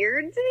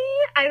weird to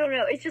me. I don't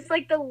know. It's just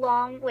like the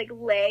long like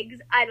legs.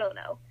 I don't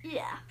know.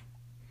 Yeah.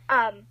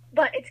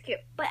 But it's cute.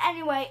 But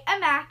anyway,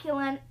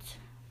 immaculate.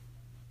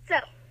 So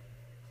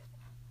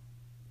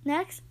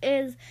Next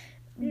is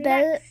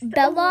Next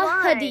Bella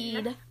one.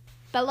 Hadid.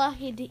 Bella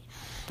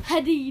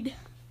Hadid.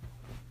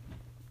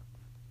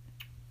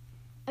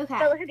 Okay.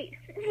 Bella Hadid.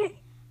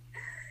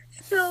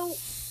 So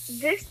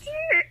this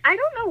year, I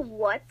don't know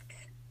what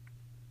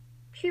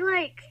she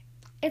like.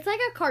 It's like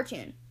a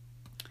cartoon.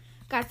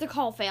 Guys, the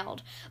call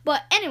failed.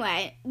 But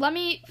anyway, let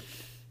me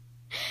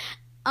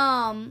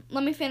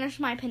finish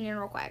my opinion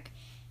real quick.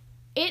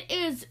 It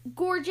is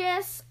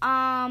gorgeous.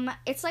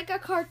 It's like a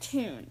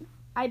cartoon.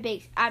 I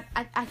think.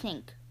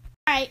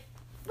 Alright,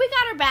 we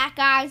got her back,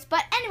 guys.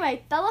 But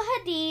anyway, Bella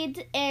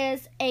Hadid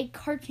is a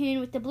cartoon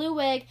with the blue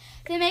wig.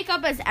 The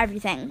makeup is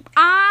everything.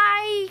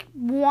 I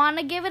want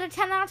to give it a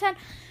 10 out of 10.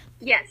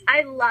 Yes,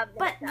 I love that.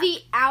 But stuff. the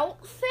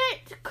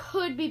outfit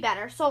could be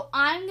better. So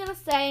I'm going to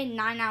say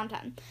 9 out of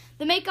 10.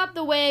 The makeup,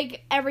 the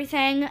wig,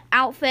 everything,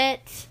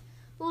 outfit,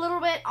 a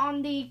little bit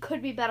on the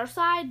could be better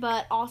side,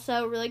 but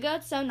also really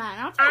good. So 9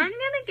 out of 10. I'm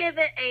gonna give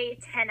it a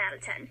 10 out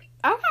of 10.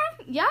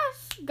 Okay,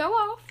 yes, go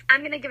off.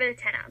 I'm gonna give it a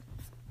 10 out.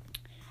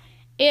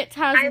 It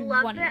has I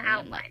love 1 the million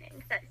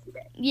outlining that she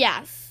did.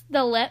 Yes,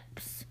 the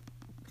lips.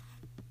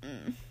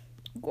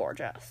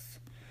 Gorgeous.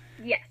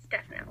 Yes,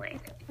 definitely.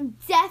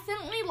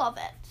 Definitely love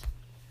it.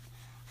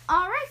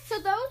 Alright, so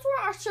those were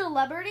our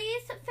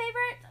celebrities'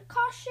 favorite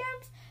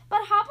costumes.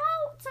 But how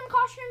about some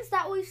costumes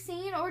that we've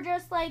seen or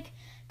just like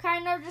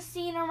kind of just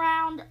seen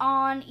around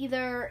on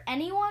either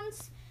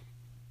anyone's,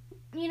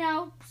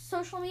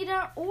 social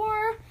media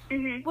or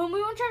Mm-hmm. when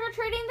we went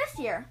trick-or-treating this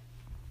year?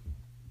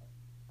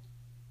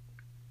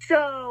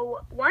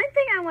 So, one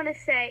thing I want to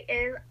say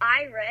is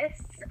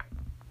Iris,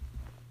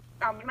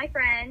 one of my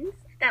friends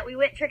that we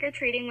went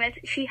trick-or-treating with,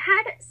 she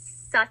had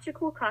such a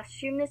cool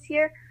costume this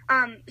year.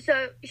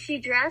 So she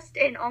dressed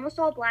in almost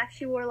all black.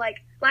 She wore, like,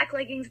 black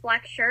leggings,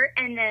 black shirt,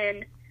 and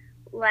then,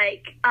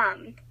 like,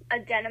 a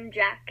denim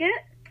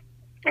jacket.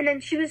 And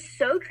then she was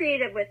so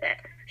creative with it.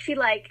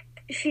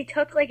 She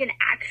took, like, an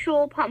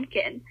actual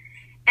pumpkin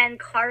and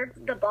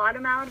carved the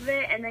bottom out of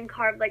it and then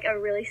carved, like, a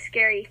really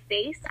scary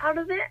face out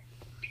of it.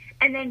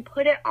 And then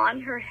put it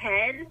on her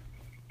head,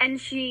 and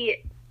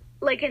she,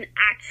 like an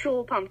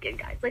actual pumpkin,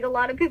 guys. Like a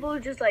lot of people who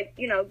just like,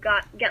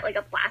 get like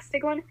a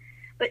plastic one,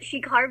 but she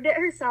carved it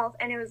herself,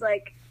 and it was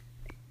like,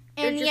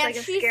 And just yet like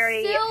a she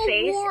scary still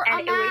face, wore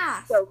and a it was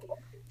mask. so cool.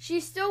 She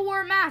still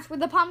wore a mask with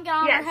the pumpkin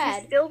on her Yeah,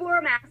 head. she still wore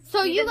a mask.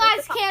 So you even with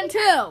guys the can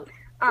pumpkin.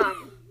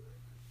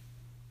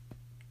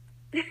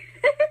 too.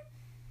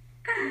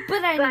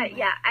 But anyway. But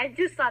yeah, I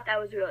just thought that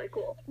was really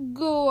cool.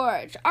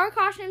 Gorge. Our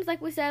costumes,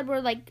 like we said, were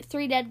like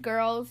 3 dead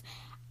girls.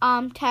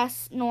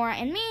 Tess, Nora,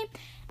 and me.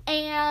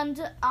 And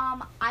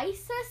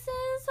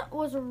Isis's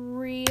was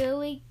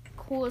really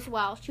cool as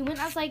well. She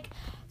went as like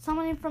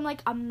someone from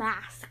like a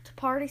masked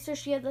party, so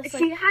she had this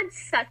like, She had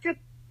such a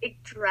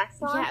big dress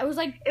on. yeah, it was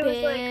like It big was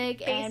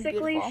like and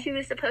basically beautiful. she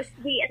was supposed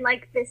to be in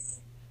like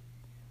this,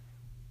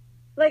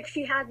 like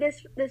she had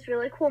this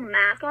really cool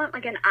mask on,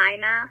 like an eye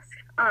mask.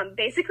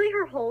 Basically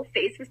her whole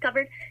face was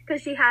covered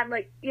because she had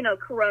like,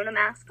 Corona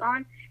mask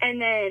on,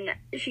 and then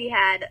she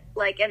had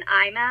like an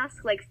eye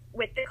mask like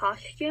with the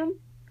costume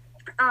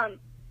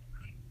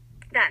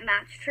that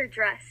matched her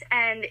dress,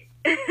 and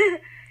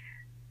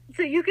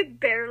so you could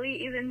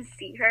barely even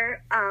see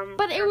her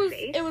But her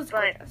it was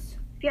but gorgeous.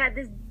 she had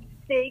this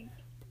big,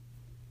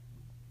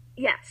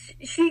 yes,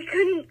 she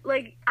couldn't,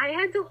 like, I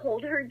had to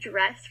hold her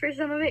dress for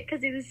some of it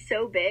because it was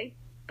so big,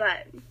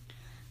 but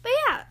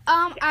yeah,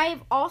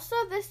 I've also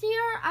this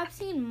year I've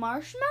seen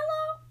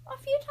Marshmallow a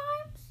few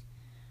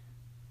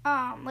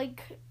times.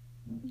 Like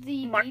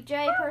the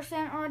DJ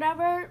person or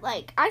whatever.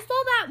 Like I saw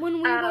that when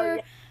we were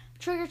yeah.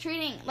 trick or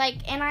treating. Like,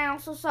 and I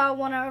also saw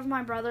one of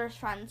my brother's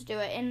friends do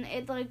it, and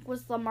it like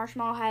was the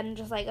marshmallow head and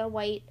just like a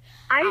white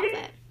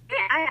outfit.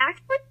 I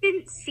actually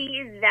didn't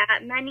see that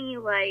many,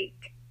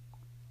 like,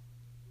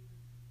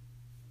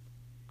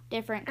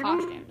 Different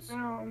costumes. I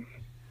don't know.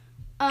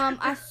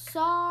 I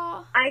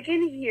saw. I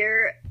can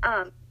hear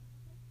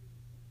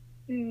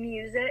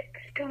music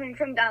coming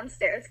from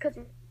downstairs because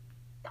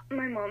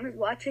my mom is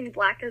watching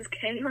Black as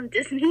King on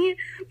Disney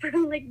for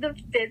like the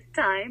 5th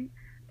time.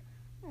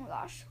 Oh my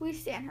gosh, we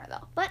stand her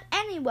though. But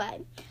anyway,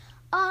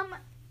 I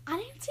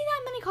didn't see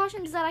that many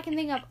costumes that I can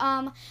think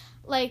of.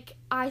 Like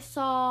I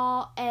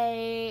saw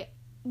I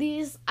saw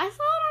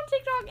it on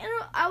TikTok, and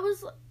I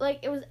was like,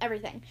 it was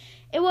everything.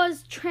 It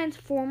was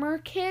Transformer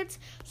kids.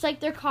 So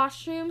like their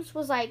costumes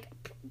was like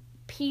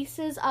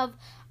pieces of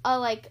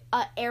a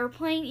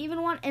airplane,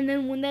 even one, and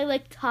then when they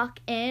like tuck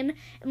in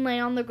and lay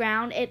on the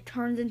ground, it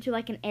turns into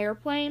like an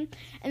airplane.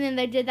 And then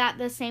they did that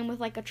the same with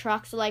like a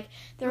truck. So like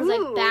there was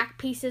like back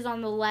pieces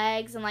on the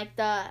legs, and like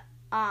the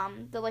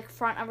like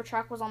front of a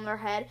truck was on their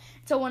head.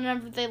 So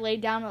whenever they laid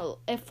down,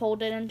 it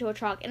folded into a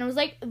truck, and it was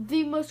like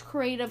the most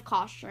creative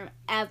costume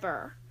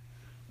ever.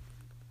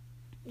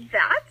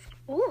 That's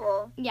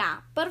cool. Yeah,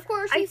 but of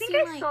course I think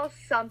I saw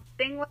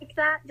something like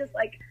that, just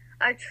like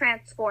a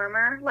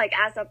transformer, like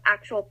as an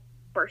actual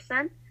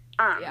person.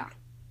 Yeah.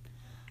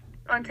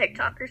 On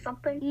TikTok or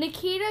something.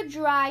 Nikita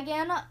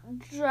Dragon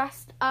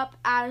dressed up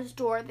as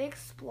Dora the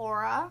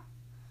Explorer.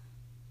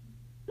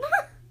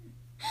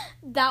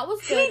 That was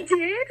good. She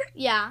did?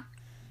 Yeah.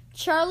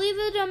 Charlie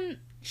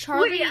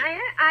Wait,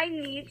 I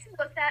need to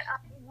look that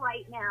up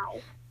right now.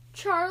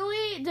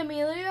 Charlie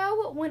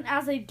D'Amelio went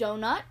as a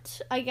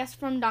donut, I guess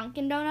from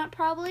Dunkin' Donut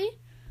probably.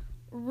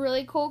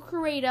 Really cool,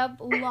 creative,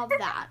 love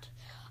that.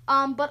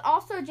 But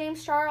also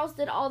James Charles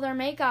did all their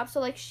makeup, so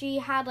like she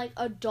had like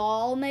a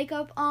doll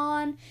makeup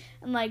on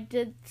and like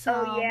did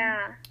some. Oh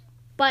yeah.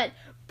 But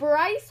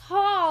Bryce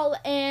Hall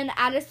and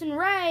Addison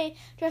Rae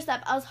dressed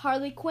up as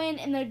Harley Quinn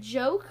and the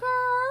Joker.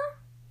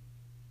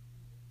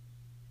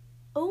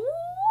 Ooh,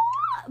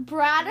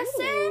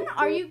 Bradison,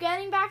 are you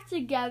getting back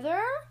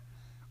together?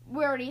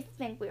 We already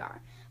think we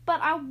are.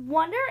 But I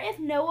wonder if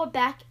Noah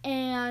Beck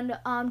and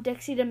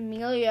Dixie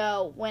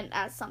D'Amelio went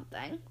as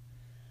something.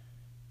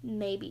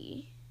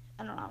 Maybe.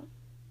 I don't know.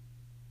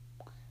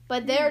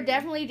 But they're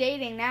definitely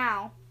dating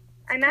now.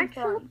 I'm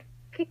actually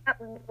looking up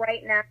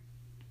right now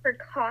for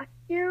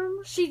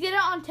costumes. She did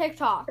it on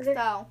TikTok,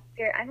 though.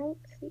 Here, I don't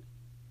see.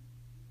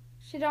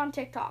 She did it on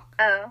TikTok.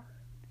 Oh.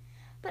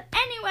 But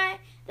anyway,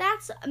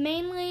 that's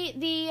mainly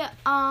the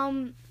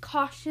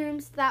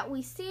costumes that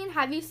we've seen.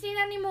 Have you seen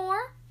any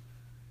more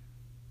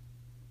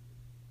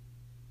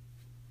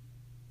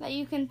that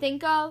you can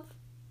think of?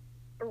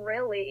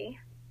 Really?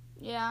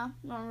 Yeah,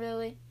 not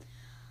really.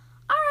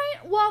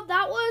 Alright, well,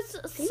 that was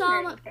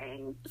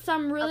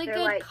some really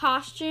good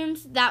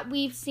costumes that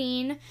we've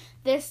seen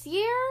this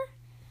year.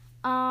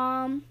 So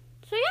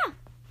yeah.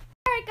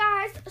 Alright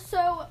guys,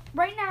 so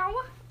right now,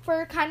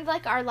 for kind of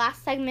like our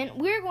last segment,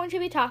 we're going to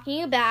be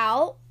talking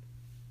about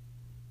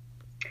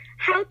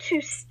how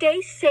to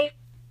stay safe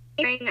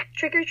during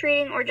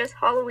trick-or-treating or just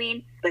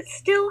Halloween, but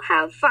still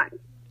have fun.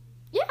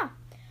 Yeah.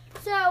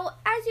 So,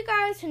 as you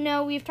guys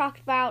know, we've talked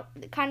about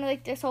kind of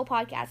like this whole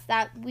podcast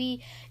that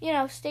we,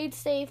 stayed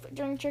safe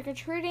during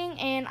trick-or-treating,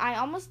 and I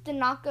almost did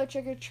not go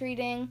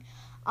trick-or-treating.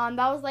 That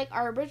was like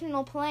our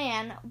original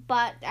plan,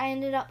 but I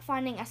ended up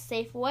finding a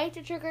safe way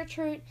to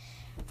trick-or-treat.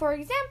 For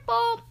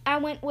example, I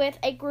went with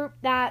a group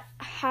that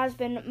has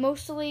been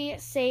mostly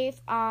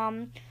safe,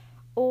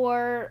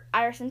 or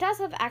Iris and Tess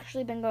have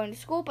actually been going to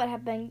school, but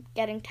have been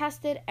getting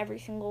tested every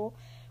single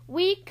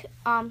week,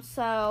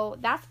 so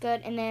that's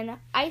good. And then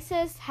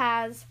Isis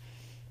has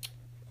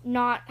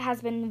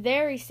been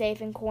very safe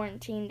and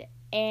quarantined,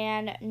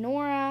 and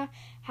Nora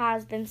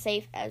has been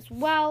safe as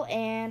well,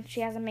 and she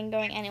hasn't been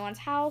going to anyone's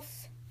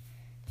house.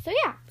 So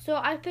yeah, so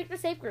I picked a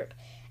safe group,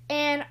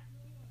 and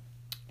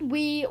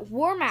we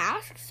wore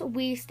masks.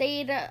 We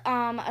stayed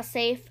a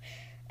safe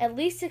at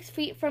least 6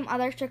 feet from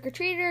other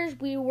trick-or-treaters.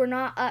 We were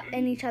not up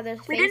in each other's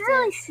faces. We didn't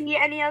really see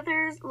any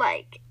others,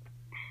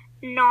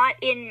 not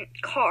in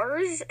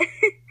cars.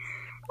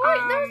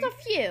 There's a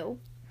few.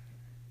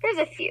 There's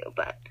a few,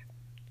 but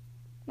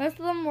most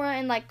of them were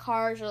in,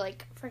 cars or,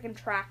 freaking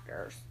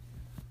tractors.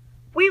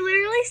 We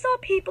literally saw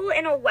people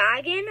in a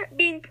wagon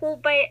being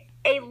pulled by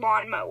a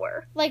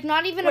lawnmower.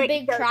 Not even a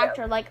big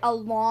tractor, a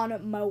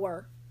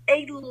lawnmower.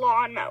 A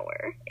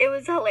lawnmower. It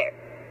was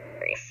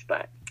hilarious,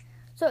 but...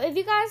 So if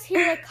you guys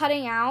hear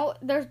cutting out,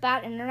 there's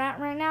bad internet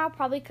right now,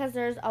 probably because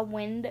there's a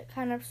wind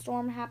kind of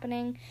storm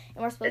happening,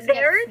 and we're supposed to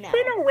get snow. There's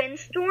been a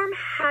windstorm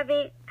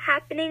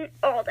happening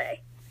all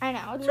day. I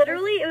know.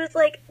 Literally, it was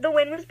the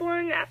wind was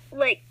blowing at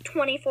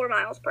 24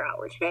 miles per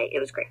hour today. It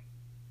was great.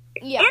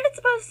 Yeah. And it's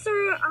supposed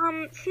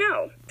to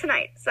snow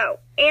tonight,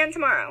 and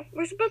tomorrow.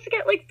 We're supposed to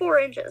get 4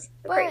 inches.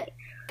 But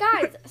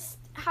guys,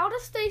 how to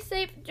stay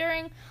safe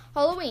during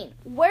Halloween?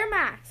 Wear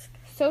masks.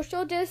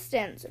 Social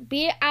distance.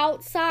 Be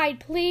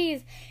outside,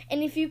 please.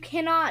 And if you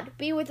cannot,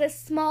 be with a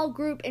small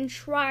group and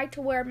try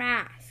to wear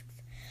masks.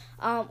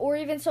 Or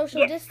even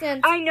social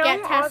distance. I know,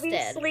 get tested.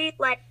 Obviously,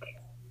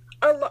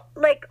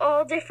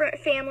 all different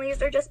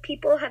families or just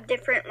people have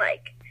different,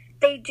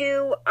 they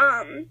do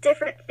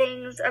different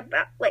things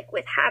about,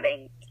 with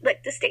having,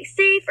 to stay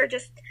safe or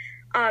just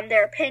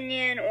their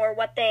opinion or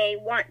what they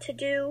want to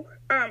do.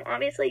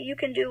 Obviously, you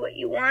can do what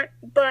you want,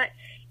 but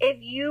if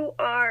you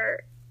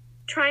are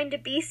trying to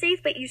be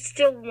safe, but you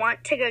still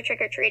want to go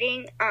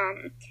trick-or-treating,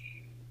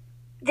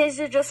 these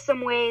are just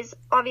some ways.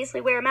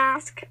 Obviously, wear a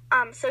mask,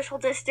 social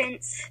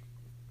distance,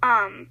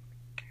 I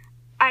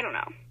don't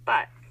know,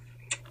 but,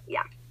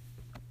 yeah.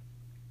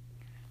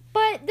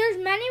 But there's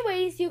many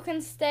ways you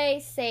can stay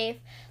safe.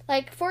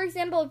 For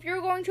example, if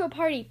you're going to a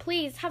party,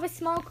 please have a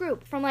small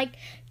group from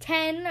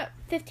 10,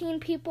 15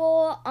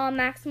 people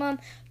maximum.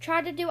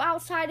 Try to do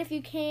outside if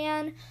you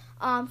can.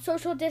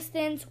 Social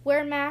distance,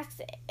 wear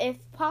masks if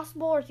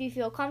possible, or if you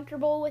feel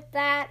comfortable with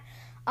that.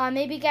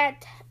 Maybe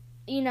get,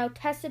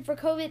 tested for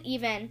COVID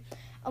even,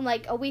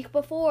 a week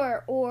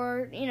before,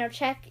 or,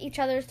 check each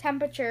other's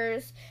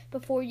temperatures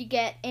before you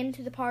get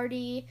into the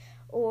party,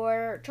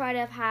 or try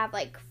to have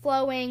like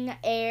flowing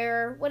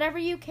air, whatever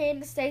you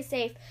can to stay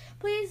safe.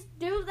 Please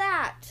do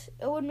that.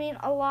 It would mean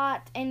a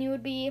lot, and you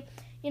would be,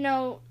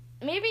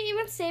 maybe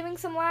even saving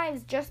some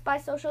lives just by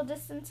social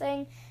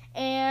distancing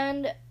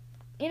and,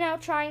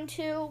 trying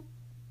to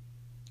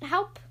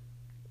help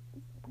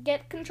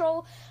get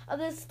control of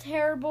this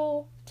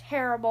terrible,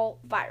 terrible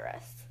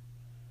virus.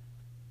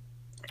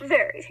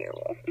 Very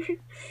terrible.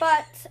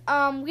 But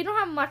we don't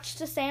have much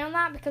to say on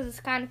that because it's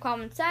kind of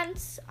common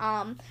sense.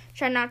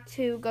 Try not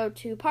to go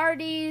to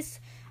parties,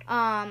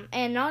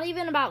 and not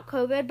even about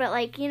COVID, but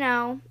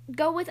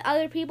go with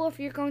other people if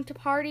you're going to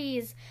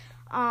parties.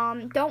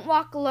 Don't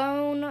walk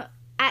alone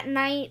at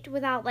night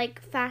without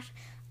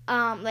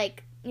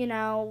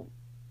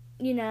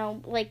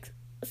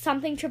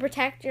something to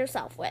protect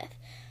yourself with.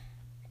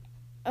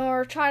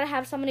 Or try to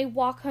have somebody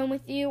walk home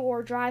with you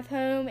or drive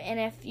home. And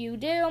if you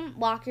do,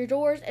 lock your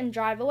doors and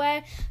drive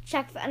away.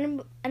 Check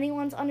if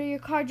anyone's under your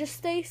car. Just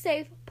stay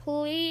safe,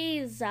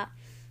 please.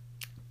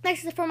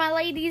 Next is for my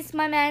ladies,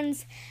 my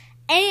men's,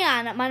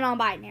 and my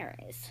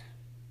non-binaries.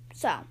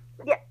 So.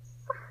 Yes.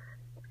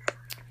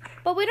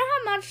 But we don't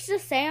have much to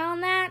say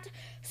on that.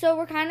 So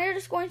we're kind of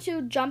just going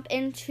to jump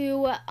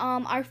into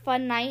our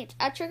fun night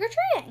at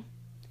trick-or-treating.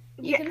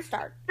 You can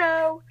start.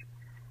 So,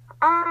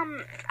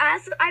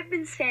 as I've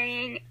been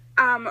saying,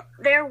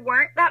 there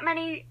weren't that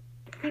many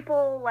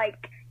people,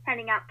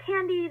 handing out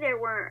candy. There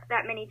weren't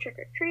that many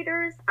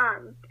trick-or-treaters.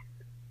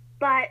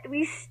 But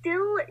we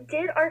still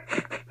did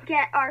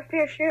get our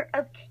fair share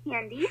of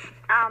candy,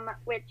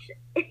 which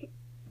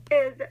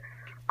is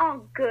all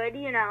good,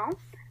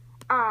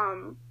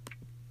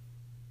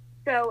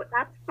 So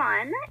that's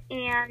fun.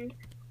 And,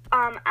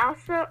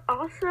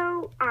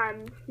 also,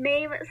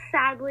 Maeve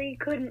sadly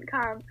couldn't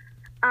come,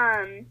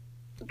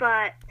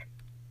 but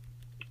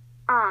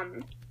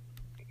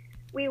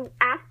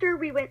after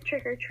we went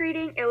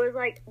trick-or-treating, it was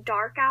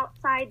dark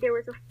outside. There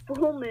was a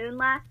full moon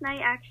last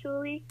night,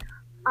 actually.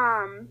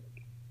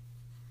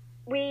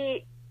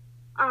 Me,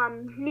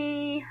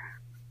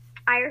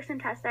 Iris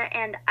and Tessa,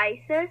 and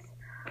Isis,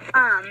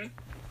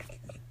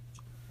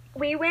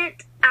 we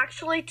went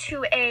actually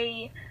to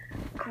a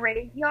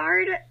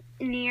graveyard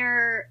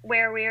near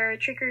where we were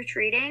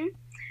trick-or-treating,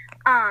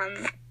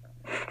 and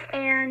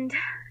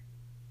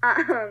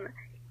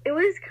it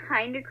was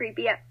kind of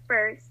creepy at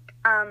first.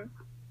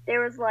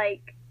 There was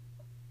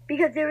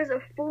because there was a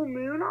full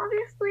moon,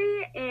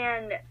 obviously,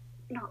 and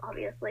not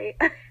obviously,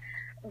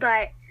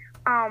 but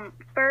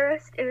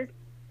first it was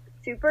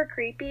super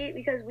creepy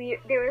because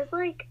there was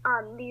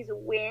these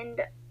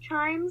wind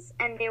chimes,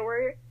 and they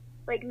were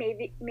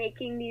maybe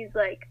making these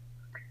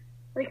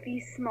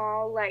these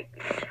small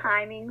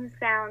chiming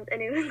sounds,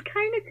 and it was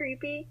kind of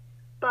creepy.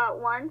 But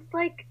once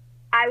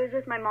I was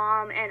with my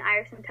mom and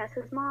Iris and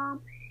Tessa's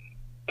mom,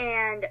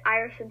 and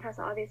Iris and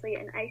Tessa obviously,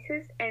 and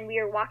Isis, and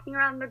we were walking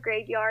around the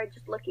graveyard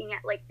just looking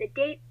at the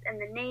dates and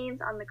the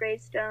names on the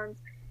gravestones,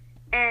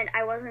 and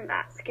I wasn't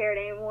that scared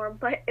anymore.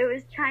 But it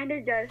was kind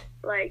of just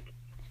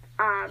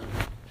a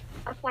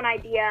fun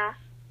idea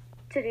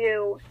to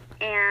do,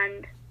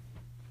 and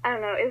I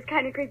don't know, it was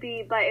kind of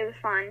creepy, but it was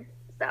fun.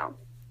 So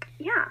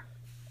yeah.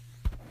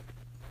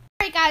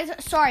 Alright guys,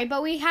 sorry,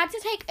 but we had to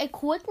take a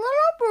quick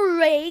little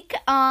break.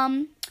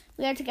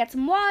 We had to get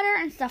some water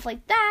and stuff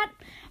like that.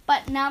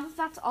 But now that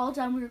that's all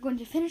done, we're going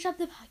to finish up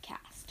the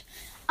podcast.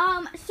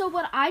 So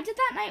what I did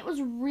that night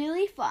was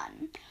really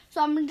fun.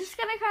 So I'm just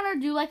gonna kind of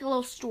do a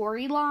little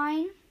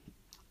storyline.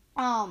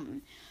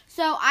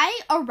 So I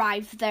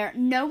arrived there.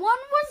 No one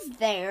was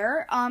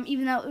there,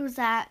 even though it was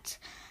at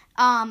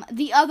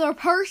the other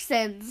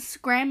person's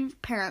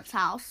grandparents'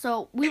 house.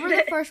 So we were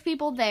the first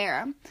people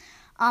there.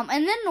 And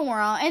then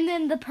Nora, and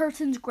then the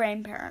person's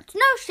grandparents.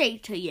 No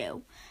shade to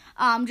you.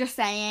 Just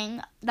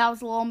saying, that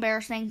was a little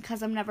embarrassing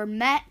because I've never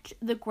met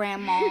the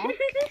grandma.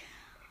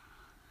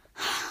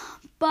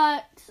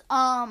 But,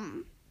 yeah,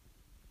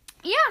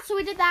 so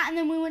we did that, and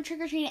then we went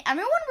trick-or-treating.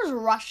 Everyone was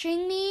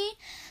rushing me,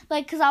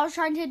 because I was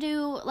trying to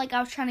do, I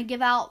was trying to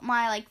give out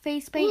my,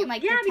 face paint and, the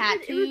tattoos. Yeah,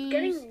 because it was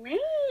getting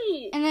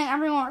late. And then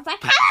everyone was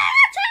like,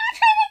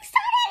 trick-or-treating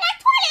started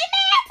 20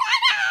 minutes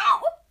ago!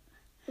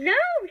 No,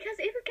 because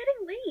it was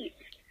getting late.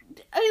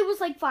 It was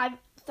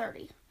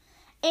 5:30.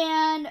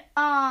 And,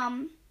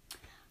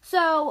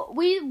 so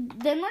we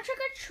then went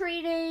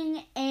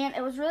trick-or-treating, and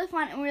it was really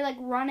fun, and we were,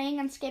 running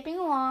and skipping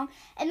along,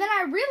 and then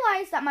I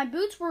realized that my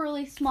boots were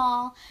really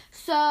small,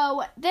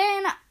 so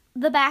then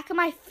the back of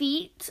my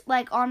feet,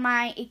 on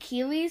my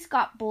Achilles,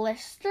 got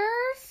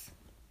blisters,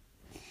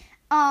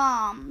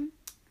 and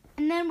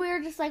then we were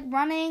just,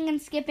 running and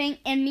skipping,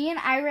 and me,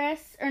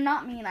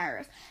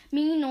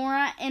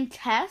 Nora, and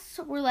Tess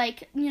were,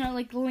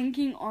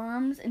 linking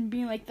arms and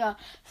being, the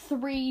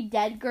 3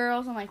 dead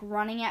girls and,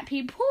 running at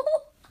people.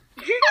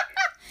 And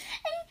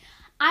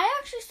I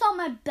actually saw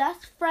my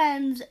best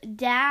friend's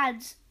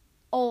dad's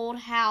old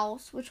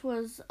house, which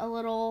was a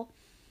little,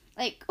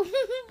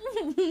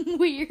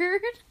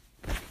 weird.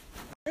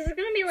 This is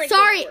gonna be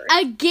Sorry,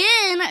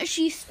 again,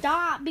 she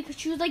stopped because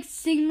she was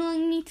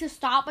signaling me to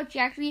stop, but she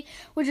actually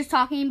was just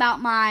talking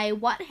about my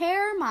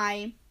hair?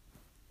 My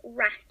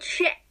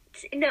ratchet.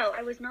 No,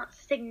 I was not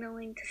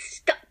signaling to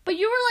stop. But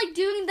you were, like,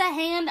 doing the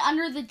hand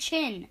under the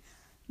chin.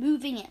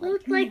 Moving it.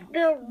 Like, like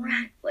the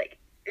rat, like,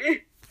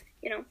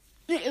 you know.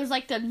 It was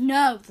like the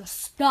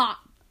stop.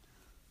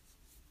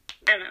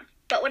 I don't know.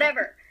 But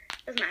whatever.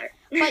 Doesn't matter.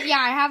 But yeah,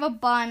 I have a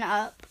bun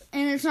up.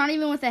 And it's not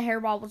even with a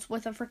hairball. It's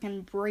with a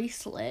freaking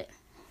bracelet.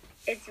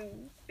 It's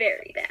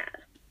very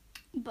bad.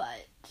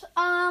 But,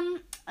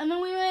 and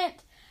then we went,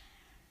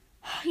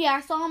 yeah,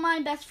 I saw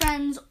my best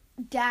friend's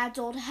dad's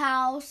old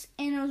house.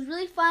 And it was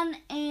really fun.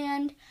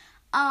 And,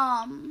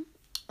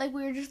 like,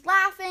 we were just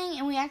laughing.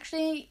 And we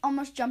actually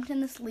almost jumped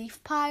in this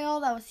leaf pile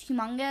that was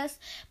humongous.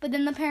 But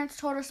then the parents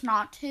told us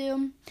not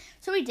to.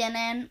 So we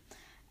didn't.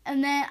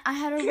 And then I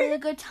had a really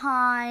good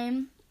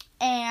time.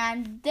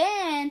 And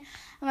then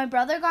my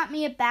brother got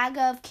me a bag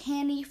of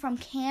candy from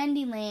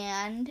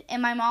Candyland.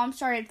 And my mom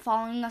started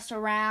following us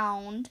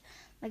around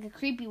like a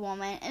creepy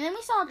woman. And then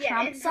we saw a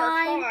Trump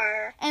sign.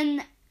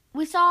 And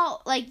we saw,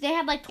 like, they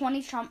had, like,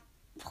 20 Trump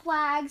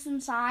flags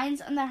and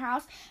signs in their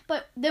house.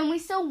 But then we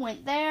still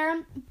went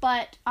there.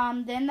 But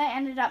then they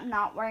ended up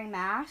not wearing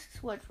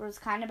masks, which was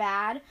kind of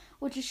bad.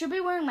 Which you should be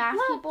wearing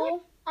masks,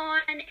 people.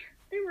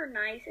 They were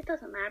nice. It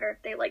doesn't matter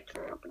if they like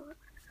Trump or not.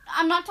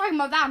 I'm not talking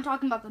about that. I'm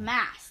talking about the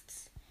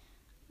masks.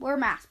 Wear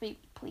masks,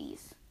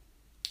 please.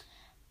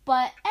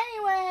 But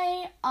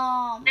anyway,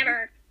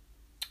 Never.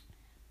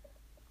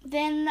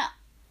 Then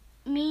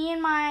me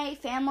and my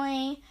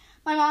family,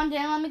 my mom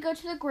didn't let me go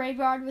to the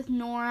graveyard with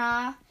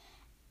Nora.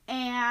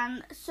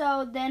 And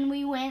so then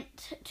we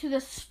went to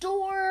the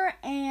store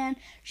and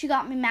she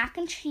got me mac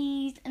and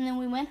cheese. And then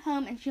we went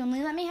home and she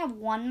only let me have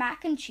one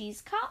mac and cheese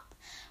cup,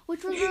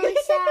 which was really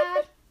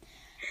sad.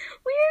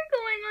 We are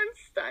going on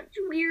such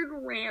weird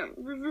rants.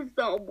 This is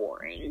so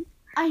boring.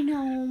 I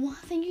know.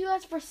 Thank you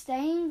guys for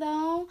staying,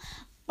 though.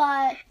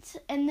 But,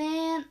 and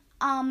then,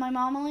 my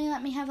mom only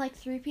let me have, like,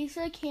 3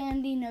 pieces of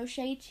candy. No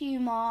shade to you,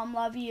 Mom.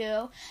 Love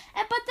you.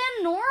 But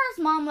then Nora's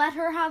mom let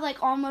her have,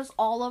 like, almost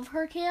all of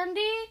her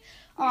candy.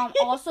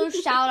 Also,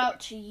 shout out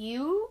to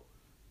you.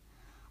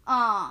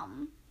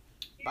 But,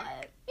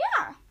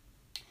 yeah.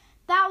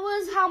 That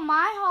was how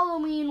my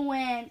Halloween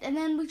went. And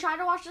then we tried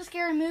to watch a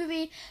scary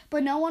movie,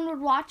 but no one would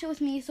watch it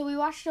with me. So we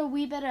watched a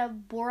wee bit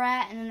of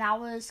Borat, and then that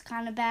was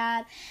kind of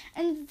bad.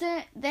 And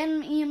then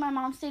me and my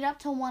mom stayed up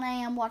till 1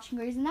 a.m. watching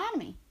Grey's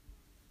Anatomy.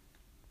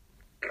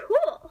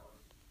 Cool.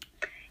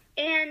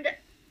 And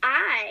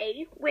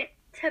I went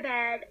to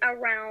bed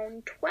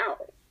around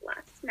 12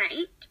 last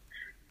night.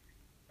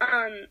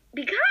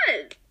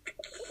 Because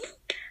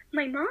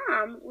my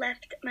mom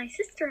left my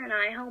sister and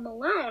I home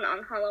alone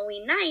on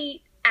Halloween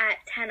night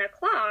at 10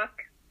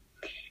 o'clock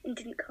and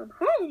didn't come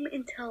home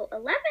until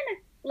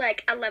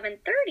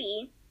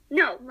 11:30.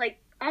 No, like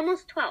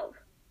almost 12.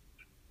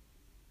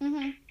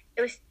 Mhm.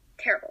 It was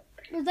terrible.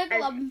 It was like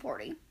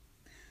 11:40.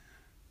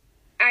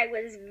 I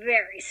was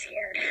very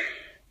scared.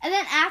 And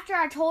then after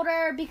I told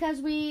her, because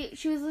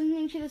she was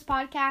listening to this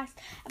podcast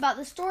about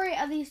the story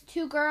of these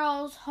 2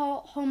 girls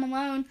home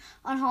alone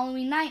on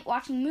Halloween night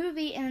watching a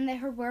movie, and then they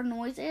heard weird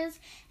noises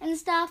and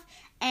stuff,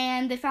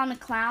 and they found a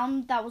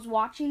clown that was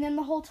watching them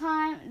the whole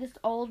time, this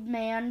old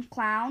man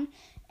clown,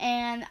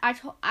 and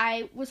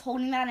I was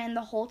holding that in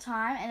the whole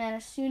time, and then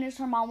as soon as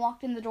her mom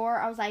walked in the door,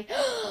 I was like,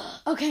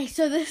 okay,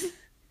 so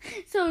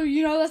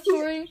you know that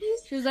story?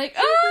 She was like,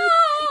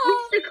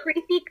 oh! The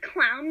creepy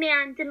clown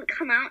man didn't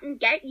come out and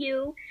get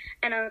you.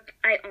 And I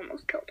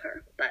almost killed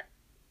her, but...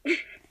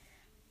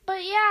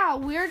 But yeah,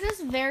 we're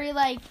just very,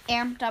 like,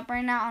 amped up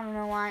right now. I don't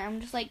know why. I'm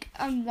just, like,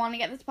 I want to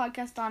get this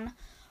podcast done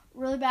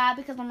really bad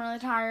because I'm really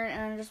tired.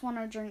 And I just want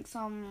to drink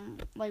some,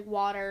 like,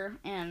 water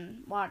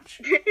and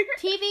watch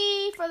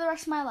TV for the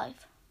rest of my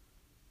life.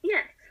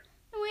 Yes.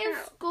 We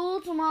have school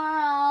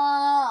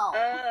tomorrow.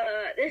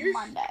 This is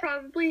Monday.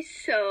 Probably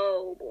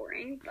so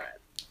boring,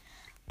 but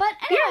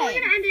anyway, yeah, we're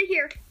gonna end it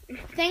here.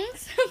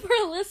 Thanks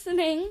for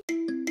listening.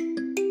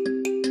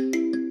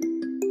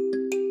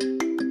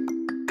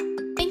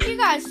 Thank you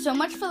guys so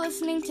much for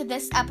listening to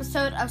this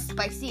episode of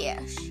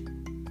Spicy-ish.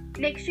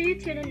 Make sure you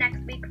tune in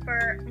next week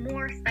for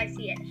more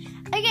Spicy-ish.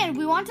 Again,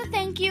 we want to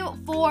thank you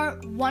for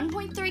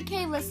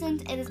 1.3K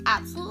listens. It is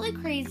absolutely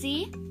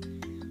crazy.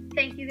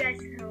 Thank you guys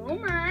so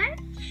much.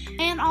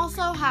 And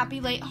also,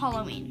 happy late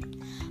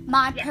Halloween.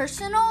 My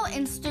personal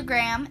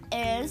Instagram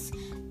is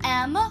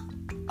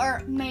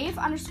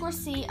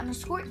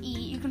Maeve_C_E.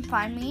 You can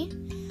find me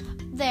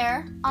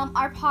there.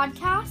 Our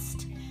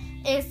podcast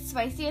is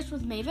Spicy-ish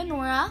with Maeve and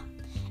Nora.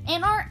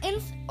 And our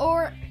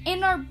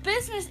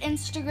business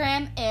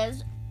Instagram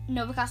is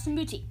Nova Custom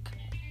Boutique.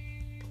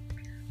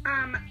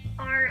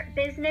 Our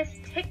business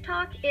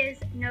TikTok is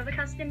Nova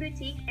Custom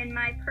Boutique, and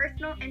my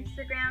personal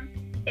Instagram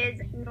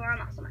is Nora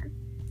Musselman.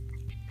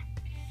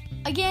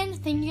 Again,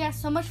 thank you guys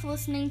so much for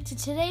listening to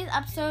today's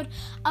episode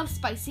of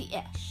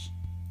Spicy-ish.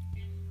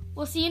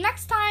 We'll see you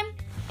next time.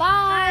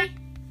 Bye.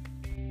 Bye.